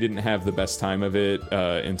though he didn't have the best time of it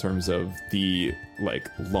in terms of the like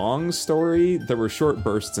long story, there were short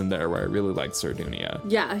bursts in there where I really liked Sardunia.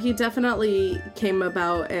 Yeah, he definitely came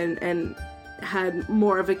about and had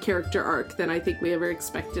more of a character arc than I think we ever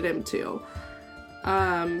expected him to.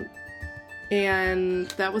 And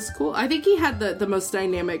that was cool. I think he had the most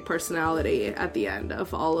dynamic personality at the end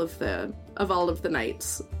of all of the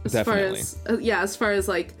knights. Definitely. As far as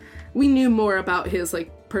like, we knew more about his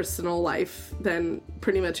like personal life than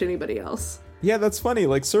pretty much anybody else. Yeah, that's funny.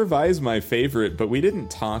 Like, Sir Vi's my favorite, but we didn't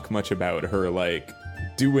talk much about her like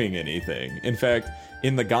doing anything. In fact,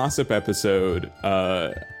 in the gossip episode,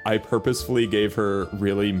 I purposefully gave her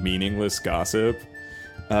really meaningless gossip.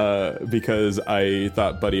 Because I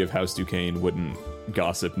thought Buddy of House Duquesne wouldn't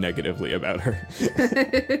gossip negatively about her.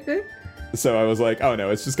 So I was like, oh no,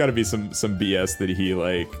 it's just got to be some BS that he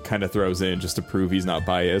like kind of throws in just to prove he's not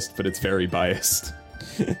biased, but it's very biased.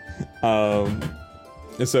 So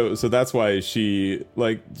that's why she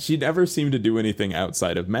never seemed to do anything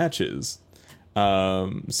outside of matches.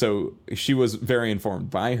 So she was very informed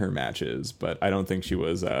by her matches, but I don't think she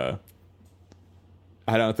was. I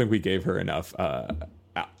don't think we gave her enough.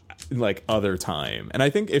 Like other time. And I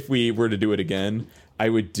think if we were to do it again, I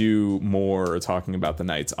would do more talking about the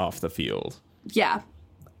knights off the field. Yeah.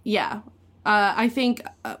 I think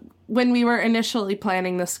when we were initially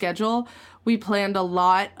planning the schedule, we planned a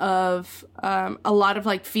lot of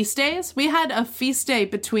like feast days. We had a feast day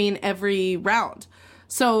between every round.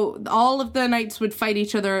 So all of the knights would fight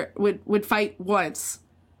each other, would fight once.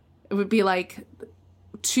 It would be like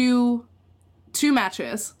two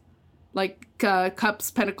matches, like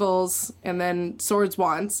cups, pentacles, and then swords,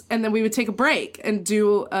 wands, and then we would take a break and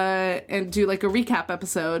do like a recap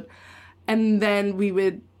episode, and then we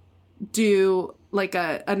would do like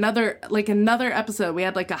another episode. We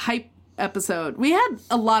had like a hype episode. We had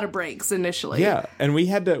a lot of breaks initially. Yeah, and we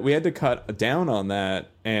had to cut down on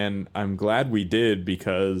that, and I'm glad we did,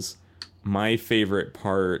 because my favorite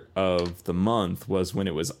part of the month was when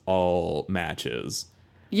it was all matches.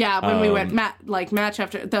 Yeah, when we went match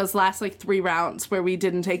after those last 3 rounds where we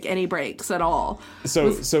didn't take any breaks at all.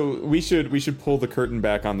 So we should pull the curtain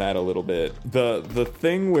back on that a little bit. The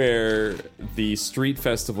thing where the street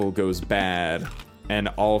festival goes bad and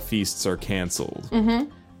all feasts are canceled. Mm-hmm.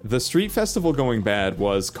 The street festival going bad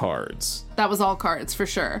was cards. That was all cards for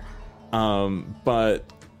sure. But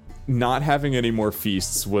not having any more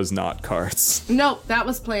feasts was not cards. No, that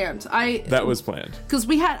was planned. That was planned. Because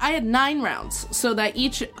I had 9 rounds, so that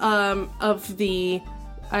each of the...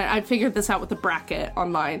 I figured this out with the bracket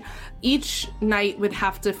online. Each night would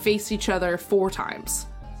have to face each other 4 times.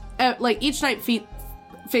 Each night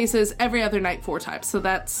faces every other night 4 times. So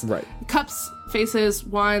that's... Right. Cups faces,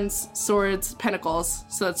 wands, swords, pentacles.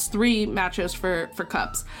 So that's 3 matches for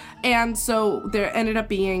cups. And so there ended up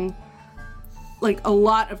being... a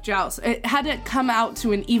lot of jousts. It had to come out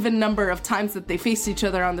to an even number of times that they faced each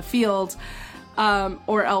other on the field,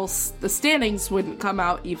 or else the standings wouldn't come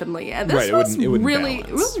out evenly. And this was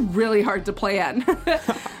really hard to plan.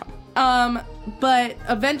 But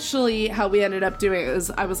eventually how we ended up doing it is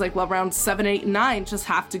I was like, well, round 7, 8, and 9 just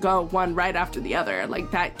have to go one right after the other.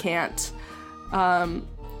 That can't...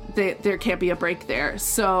 there can't be a break there.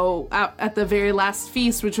 So at the very last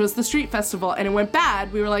feast, which was the street festival, and it went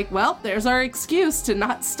bad, we were like, well, there's our excuse to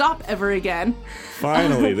not stop ever again.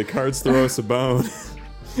 Finally, the cards throw us a bone.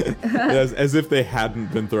 as if they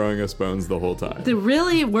hadn't been throwing us bones the whole time. They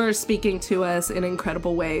really were speaking to us in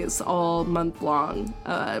incredible ways all month long,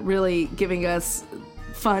 really giving us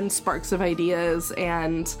fun sparks of ideas.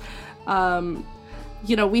 And,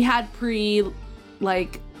 we had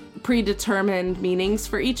predetermined meanings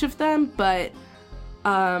for each of them, but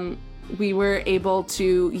we were able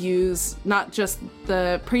to use not just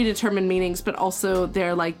the predetermined meanings, but also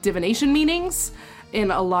their divination meanings in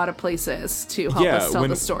a lot of places to help us tell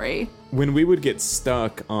the story. When we would get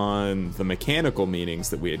stuck on the mechanical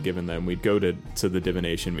meanings that we had given them, we'd go to the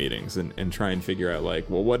divination meetings and try and figure out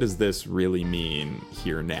what does this really mean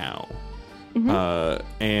here now? Mm-hmm.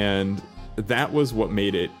 And that was what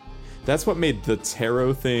made it. That's what made the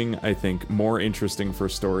tarot thing, I think, more interesting for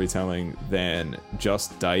storytelling than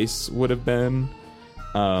just dice would have been,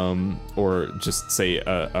 or just, say,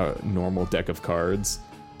 a normal deck of cards.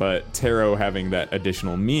 But tarot having that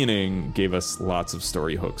additional meaning gave us lots of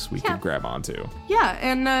story hooks we could grab onto. Yeah,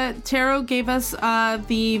 and tarot gave us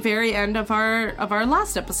the very end of our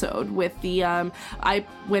last episode with the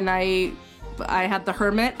I had the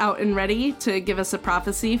Hermit out and ready to give us a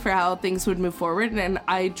prophecy for how things would move forward, and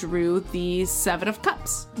I drew the 7 of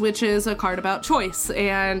Cups, which is a card about choice,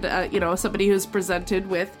 and somebody who's presented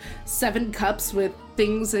with 7 cups with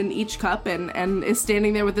things in each cup and is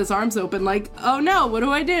standing there with his arms open oh no, what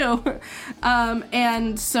do I do?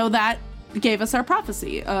 And so that gave us our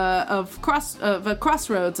prophecy of a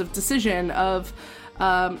crossroads, of decision, of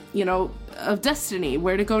of destiny,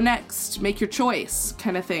 where to go next, make your choice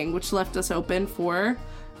kind of thing, which left us open for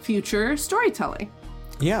future storytelling.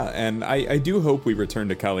 Yeah, and I do hope we return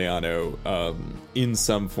to Caliano in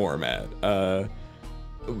some format.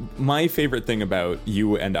 My favorite thing about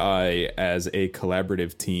you and I as a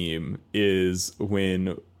collaborative team is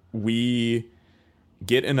when we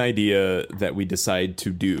get an idea that we decide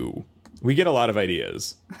to do. We get a lot of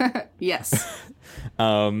ideas. Yes.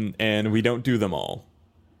 And we don't do them all.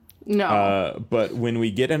 No. But when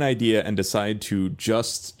we get an idea and decide to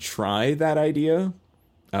just try that idea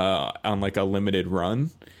on a limited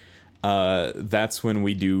run, that's when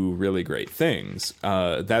we do really great things.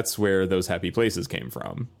 That's where those happy places came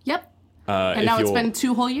from. Yep. And now it's been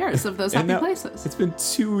 2 whole years of those happy places. It's been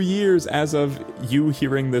 2 years as of you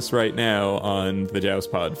hearing this right now on the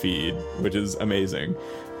Joust Pod feed, which is amazing.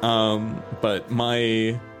 But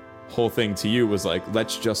my whole thing to you was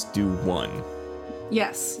let's just do one.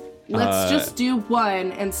 Yes. Let's just do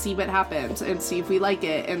one and see what happens and see if we like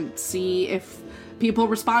it and see if people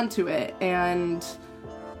respond to it. And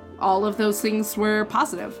all of those things were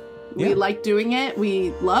positive. Yeah. We liked doing it.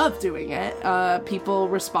 We loved doing it. People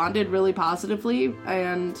responded really positively.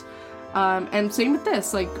 And same with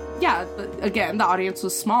this. Again, the audience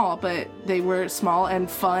was small, but they were small and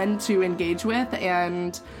fun to engage with.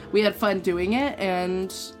 And we had fun doing it.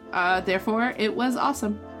 And therefore, it was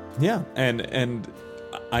awesome. Yeah. And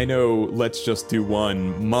I know let's just do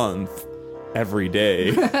 1 month every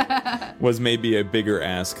day was maybe a bigger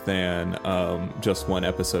ask than just 1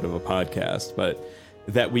 episode of a podcast, but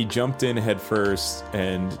that we jumped in head first,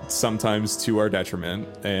 and sometimes to our detriment,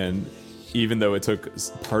 and even though it took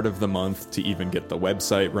part of the month to even get the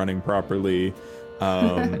website running properly,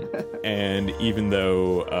 and even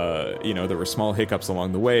though there were small hiccups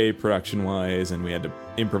along the way production wise, and we had to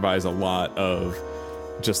improvise a lot of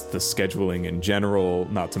just the scheduling in general,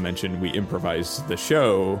 not to mention we improvised the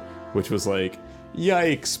show, which was like,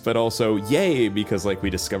 yikes, but also yay, because like we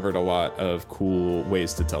discovered a lot of cool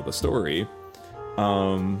ways to tell the story.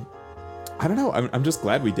 I don't know. I'm just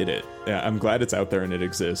glad we did it. I'm glad it's out there and it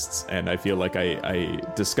exists. And I feel like I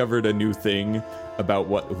discovered a new thing about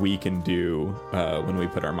what we can do when we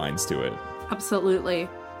put our minds to it. Absolutely.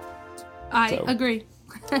 I agree.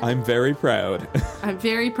 I'm very proud. I'm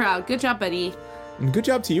very proud. Good job, buddy. And good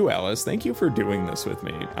job to you, Alice. Thank you for doing this with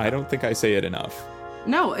me. I don't think I say it enough.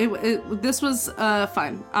 No, this was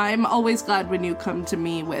fun. I'm always glad when you come to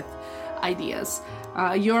me with ideas.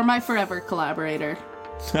 You're my forever collaborator.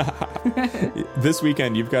 This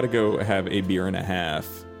weekend, you've got to go have a beer and a half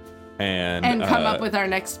and come up with our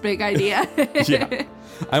next big idea. Yeah,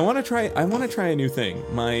 I want to try a new thing.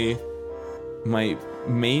 My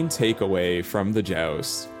main takeaway from the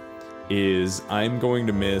Joust is I'm going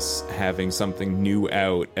to miss having something new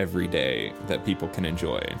out every day that people can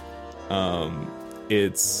enjoy.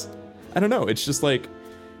 It's, I don't know, it's just like,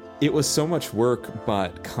 it was so much work,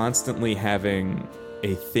 but constantly having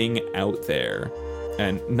a thing out there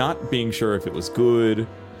and not being sure if it was good,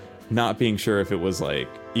 not being sure if it was like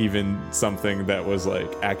even something that was like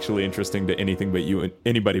actually interesting to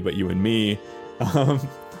anybody but you and me.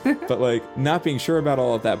 But like not being sure about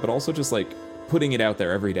all of that, but also just like putting it out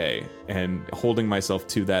there every day and holding myself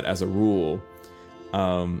to that as a rule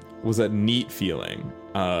was a neat feeling.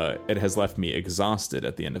 It has left me exhausted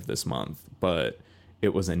at the end of this month, but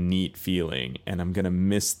it was a neat feeling and I'm going to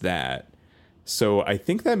miss that. So I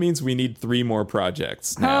think that means we need 3 more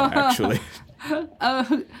projects now, actually.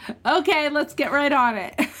 Okay, let's get right on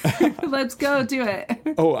it. Let's go do it.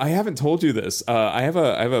 Oh, I haven't told you this. I have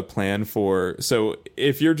a plan for, so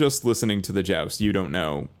if you're just listening to the Joust, you don't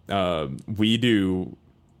know. We do,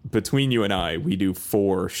 between you and I, we do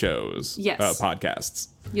 4 shows. Yes. Podcasts.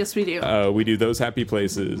 Yes, we do. We do Those Happy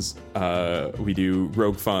Places. We do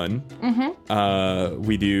Rogue Fun. Mm-hmm.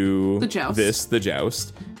 We do The Joust. The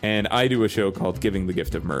Joust. And I do a show called Giving the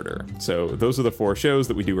Gift of Murder. So those are the 4 shows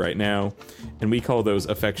that we do right now. And we call those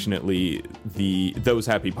affectionately Those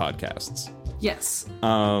Happy Podcasts. Yes.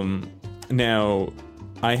 Now,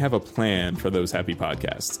 I have a plan for Those Happy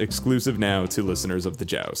Podcasts, exclusive now to listeners of the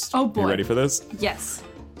Joust. Oh, boy. You ready for this? Yes.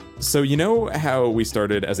 So you know how we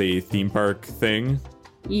started as a theme park thing?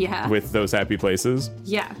 Yeah. With Those Happy Places?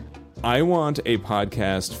 Yeah. I want a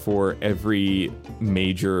podcast for every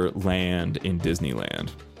major land in Disneyland.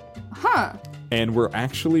 Huh. And we're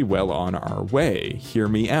actually well on our way. Hear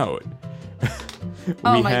me out.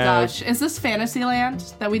 Oh my gosh. Is this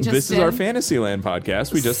Fantasyland that we just did? This is our Fantasyland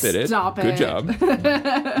podcast. We just did it. Stop it. Good job.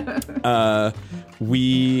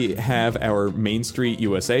 We have our Main Street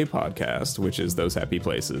USA podcast, which is Those Happy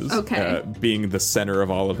Places. Okay. Being the center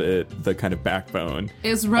of all of it, the kind of backbone.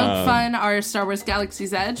 Is Rogue Fun our Star Wars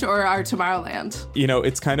Galaxy's Edge or our Tomorrowland? You know,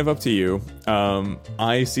 it's kind of up to you.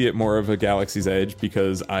 I see it more of a Galaxy's Edge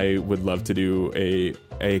because I would love to do a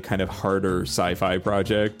kind of harder sci-fi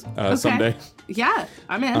project someday. Yeah,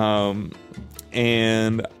 I'm in.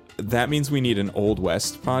 And that means we need an Old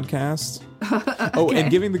West podcast. Oh, and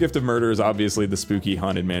Giving the Gift of Murder is obviously the spooky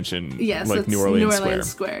haunted mansion, yes, like it's New Orleans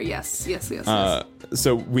Square. Yes.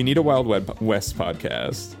 So we need a Wild West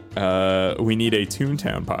podcast. We need a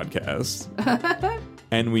Toontown podcast.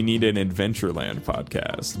 And we need an Adventureland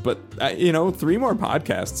podcast. But, 3 more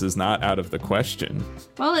podcasts is not out of the question.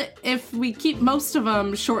 Well, if we keep most of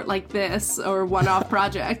them short like this or one-off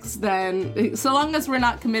projects, then so long as we're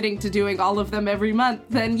not committing to doing all of them every month,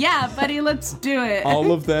 then yeah, buddy, let's do it.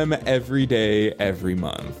 All of them every day, every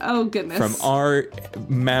month. Oh, goodness. From our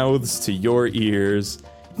mouths to your ears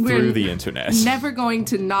through the internet. Never going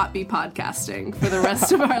to not be podcasting for the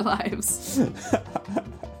rest of our lives.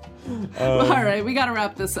 All right, we gotta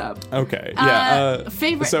wrap this up. Okay, yeah.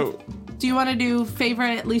 Favorite. So, do you want to do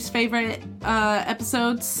least favorite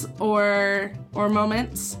episodes or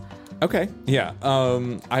moments? Okay, yeah.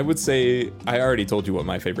 I would say I already told you what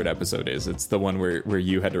my favorite episode is. It's the one where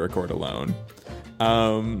you had to record alone.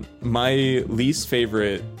 My least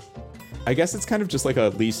favorite, I guess it's kind of just like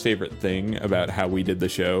a least favorite thing about how we did the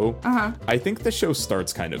show. I think the show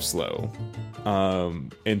starts kind of slow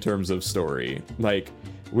in terms of story. Like,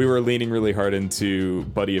 we were leaning really hard into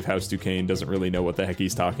Buddy of House Duquesne doesn't really know what the heck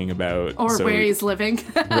he's talking about. Or where he's living.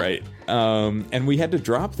 Right. And we had to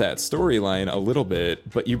drop that storyline a little bit,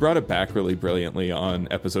 but you brought it back really brilliantly on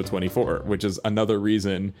episode 24, which is another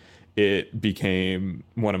reason it became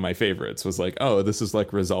one of my favorites, was like, oh, this is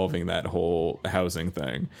like resolving that whole housing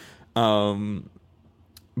thing. But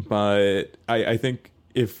I think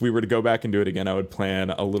if we were to go back and do it again, I would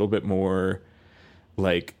plan a little bit more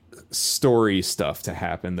like story stuff to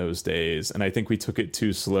happen those days, and I think we took it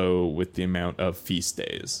too slow with the amount of feast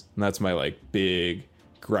days. And that's my like big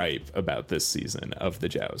gripe about this season of the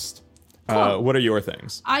Joust. Cool. What are your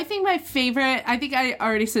things? I think my favorite, I think I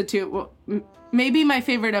already said too, well, maybe my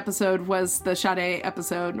favorite episode was the Sade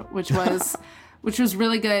episode, which was which was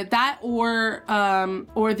really good. That or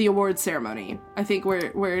the award ceremony, I think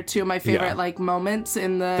were two of my favorite like moments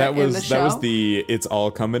in the in the show. That was the it's all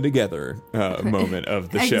coming together moment of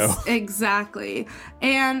the show. Exactly.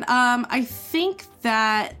 And I think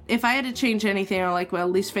that if I had to change anything, or like my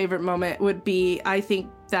least favorite moment would be, I think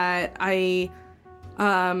that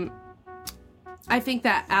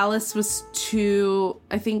Alice was too.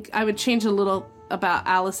 I think I would change a little about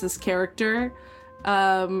Alice's character.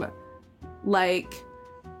 I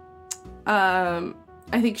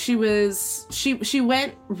think she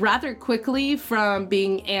went rather quickly from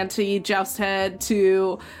being anti Jousthead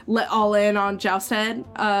to let all in on Jousthead.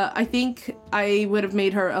 I think I would have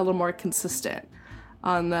made her a little more consistent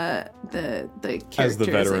on the as the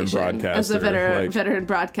veteran broadcaster. As the veteran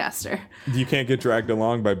broadcaster. You can't get dragged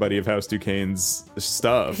along by Buddy of House Duquesne's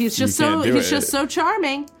stuff. He's just so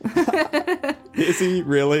charming. Is he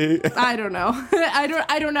really? I don't know.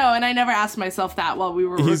 I don't know, and I never asked myself that while we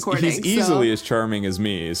were recording. He's easily as charming as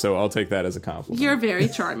me, so I'll take that as a compliment. You're very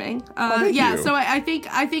charming. Thank you. So I think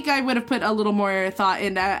I would have put a little more thought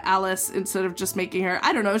into Alice instead of just making her,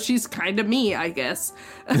 I don't know, she's kind of me, I guess.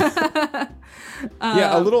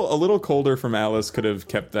 Yeah, a little colder from Alice could have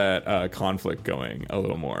kept that conflict going a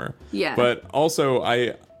little more. Yeah. But also,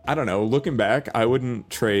 I don't know, looking back, I wouldn't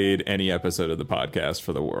trade any episode of the podcast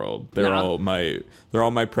for the world. They're all my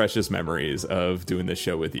precious memories of doing this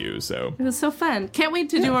show with you. So it was so fun. Can't wait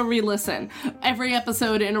to do a re-listen. Every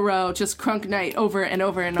episode in a row, just Crunk Night over and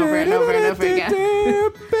over and over and over and over again.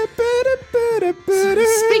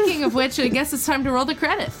 Speaking of which, I guess it's time to roll the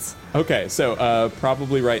credits. Okay, so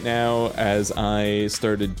probably right now, as I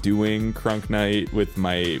started doing Crunk Night with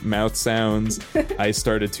my mouth sounds, I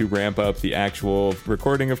started to ramp up the actual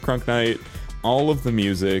recording of Crunk Night. All of the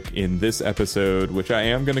music in this episode, which I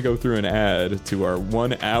am going to go through and add to our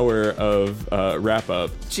 1 hour of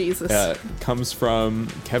wrap-up, Jesus, comes from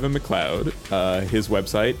Kevin MacLeod. His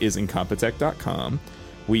website is incompetech.com.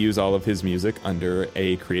 We use all of his music under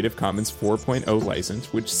a Creative Commons 4.0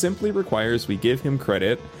 license, which simply requires we give him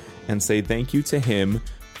credit and say thank you to him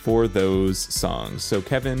for those songs. So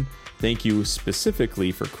Kevin, thank you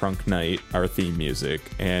specifically for Crunk Night, our theme music,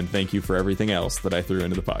 and thank you for everything else that I threw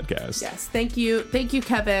into the podcast. Yes, thank you,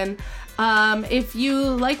 Kevin. If you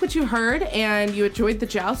like what you heard and you enjoyed The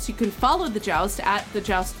Joust, you can follow The Joust at The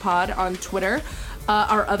Joust Pod on Twitter.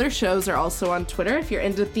 Our other shows are also on Twitter. If you're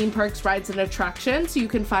into theme parks, rides, and attractions, you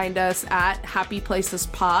can find us at Happy Places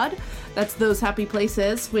Pod. That's Those Happy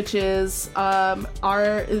Places, which is our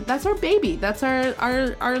baby. That's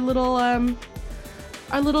our little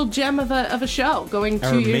gem of a show going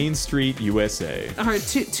our Main Street USA. Our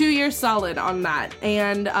 2 years solid on that.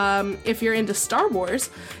 And if you're into Star Wars,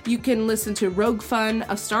 you can listen to Rogue Fun,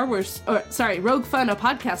 a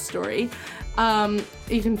podcast story.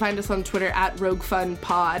 You can find us on Twitter at Rogue Fun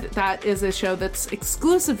Pod. That is a show that's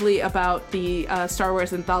exclusively about the Star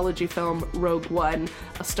Wars anthology film Rogue One,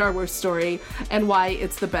 a Star Wars story, and why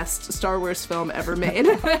it's the best Star Wars film ever made.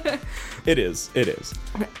 It is.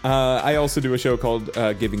 I also do a show called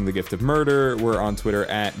Giving the Gift of Murder. We're on Twitter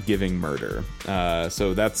at Giving Murder.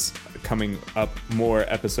 So that's coming up more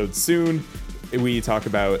episodes soon. We talk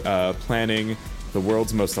about planning the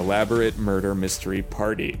world's most elaborate murder mystery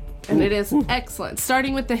party. And it is excellent,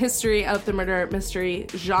 starting with the history of the murder mystery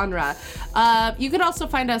genre. You can also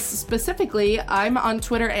find us specifically, I'm on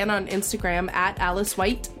Twitter and on Instagram at Alice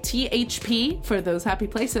White, THP, for Those Happy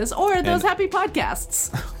Places, or Those Happy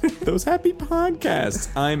Podcasts. Those Happy Podcasts.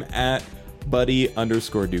 I'm at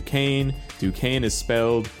Buddy_Duquesne. Duquesne is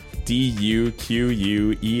spelled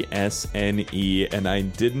DUQUESNE, and I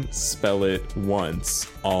didn't spell it once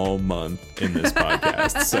all month in this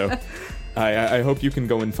podcast. So I hope you can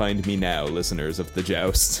go and find me now, listeners of The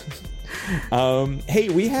Joust. Hey,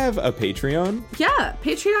 we have a Patreon. Yeah,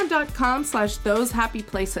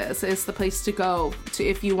 patreon.com/thosehappyplaces is the place to go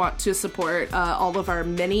if you want to support all of our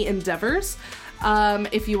many endeavors.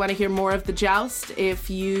 If you want to hear more of The Joust, if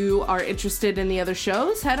you are interested in the other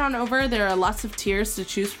shows, head on over. There are lots of tiers to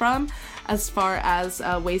choose from as far as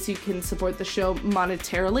ways you can support the show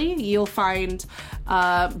monetarily. You'll find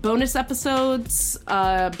bonus episodes,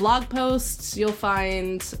 blog posts, you'll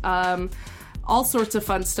find all sorts of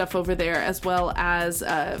fun stuff over there, as well as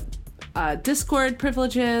Discord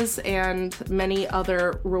privileges and many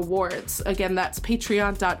other rewards. Again, that's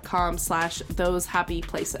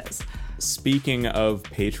patreon.com/thosehappyplaces. speaking of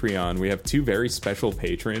Patreon, we have two very special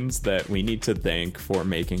patrons that we need to thank for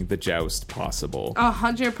making the Joust possible.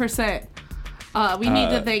 100%. We need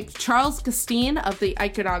to thank Charles Castine of the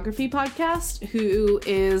Iconography podcast, who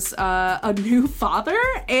is a new father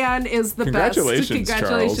and is the best. Congratulations,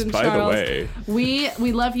 Charles. By the way,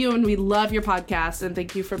 we love you and we love your podcast, and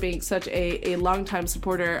thank you for being such a longtime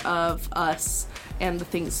supporter of us and the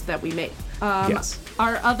things that we make. Yes.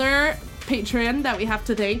 Our other patron that we have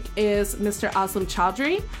to thank is Mr. Aslam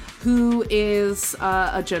Chaudhry, who is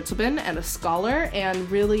a gentleman and a scholar and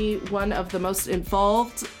really one of the most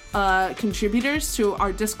involved contributors to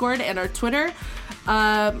our Discord and our Twitter.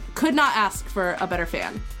 Could not ask for a better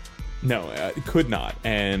fan. No, could not.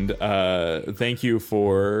 And thank you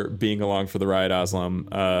for being along for the ride,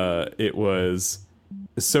 Aslam. It was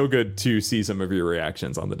so good to see some of your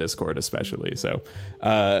reactions on the Discord, especially. So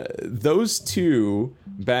those two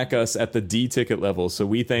back us at the D ticket level, so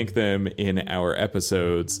we thank them in our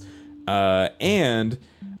episodes. And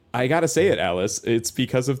I gotta say it, Alice, it's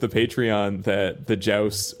because of the Patreon that the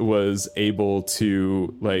Joust was able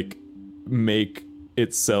to like make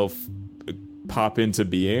itself pop into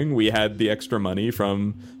being. We had the extra money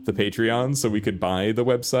from the Patreon, so we could buy the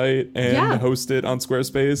website and host it on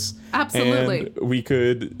Squarespace. Absolutely. And we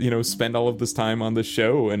could, spend all of this time on the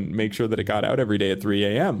show and make sure that it got out every day at 3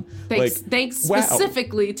 a.m. Thanks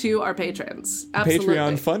specifically to our patrons. Absolutely.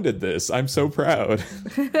 Patreon funded this. I'm so proud.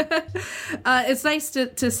 It's nice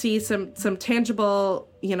to see some tangible,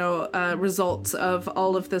 results of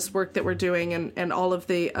all of this work that we're doing and all of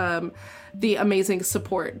the amazing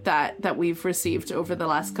support that we've received over the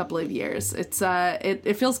last couple of years. It's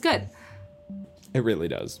it feels good. It really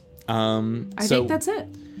does. I think that's it.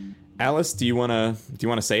 Alice, do you wanna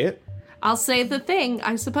say it? I'll say the thing,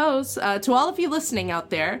 I suppose. To all of you listening out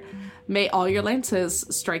there, may all your lances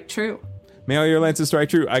strike true. May all your lances strike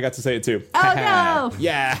true. I got to say it too. Oh no!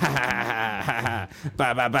 Yeah.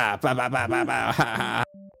 Ba ba ba ba ba ba ba ba.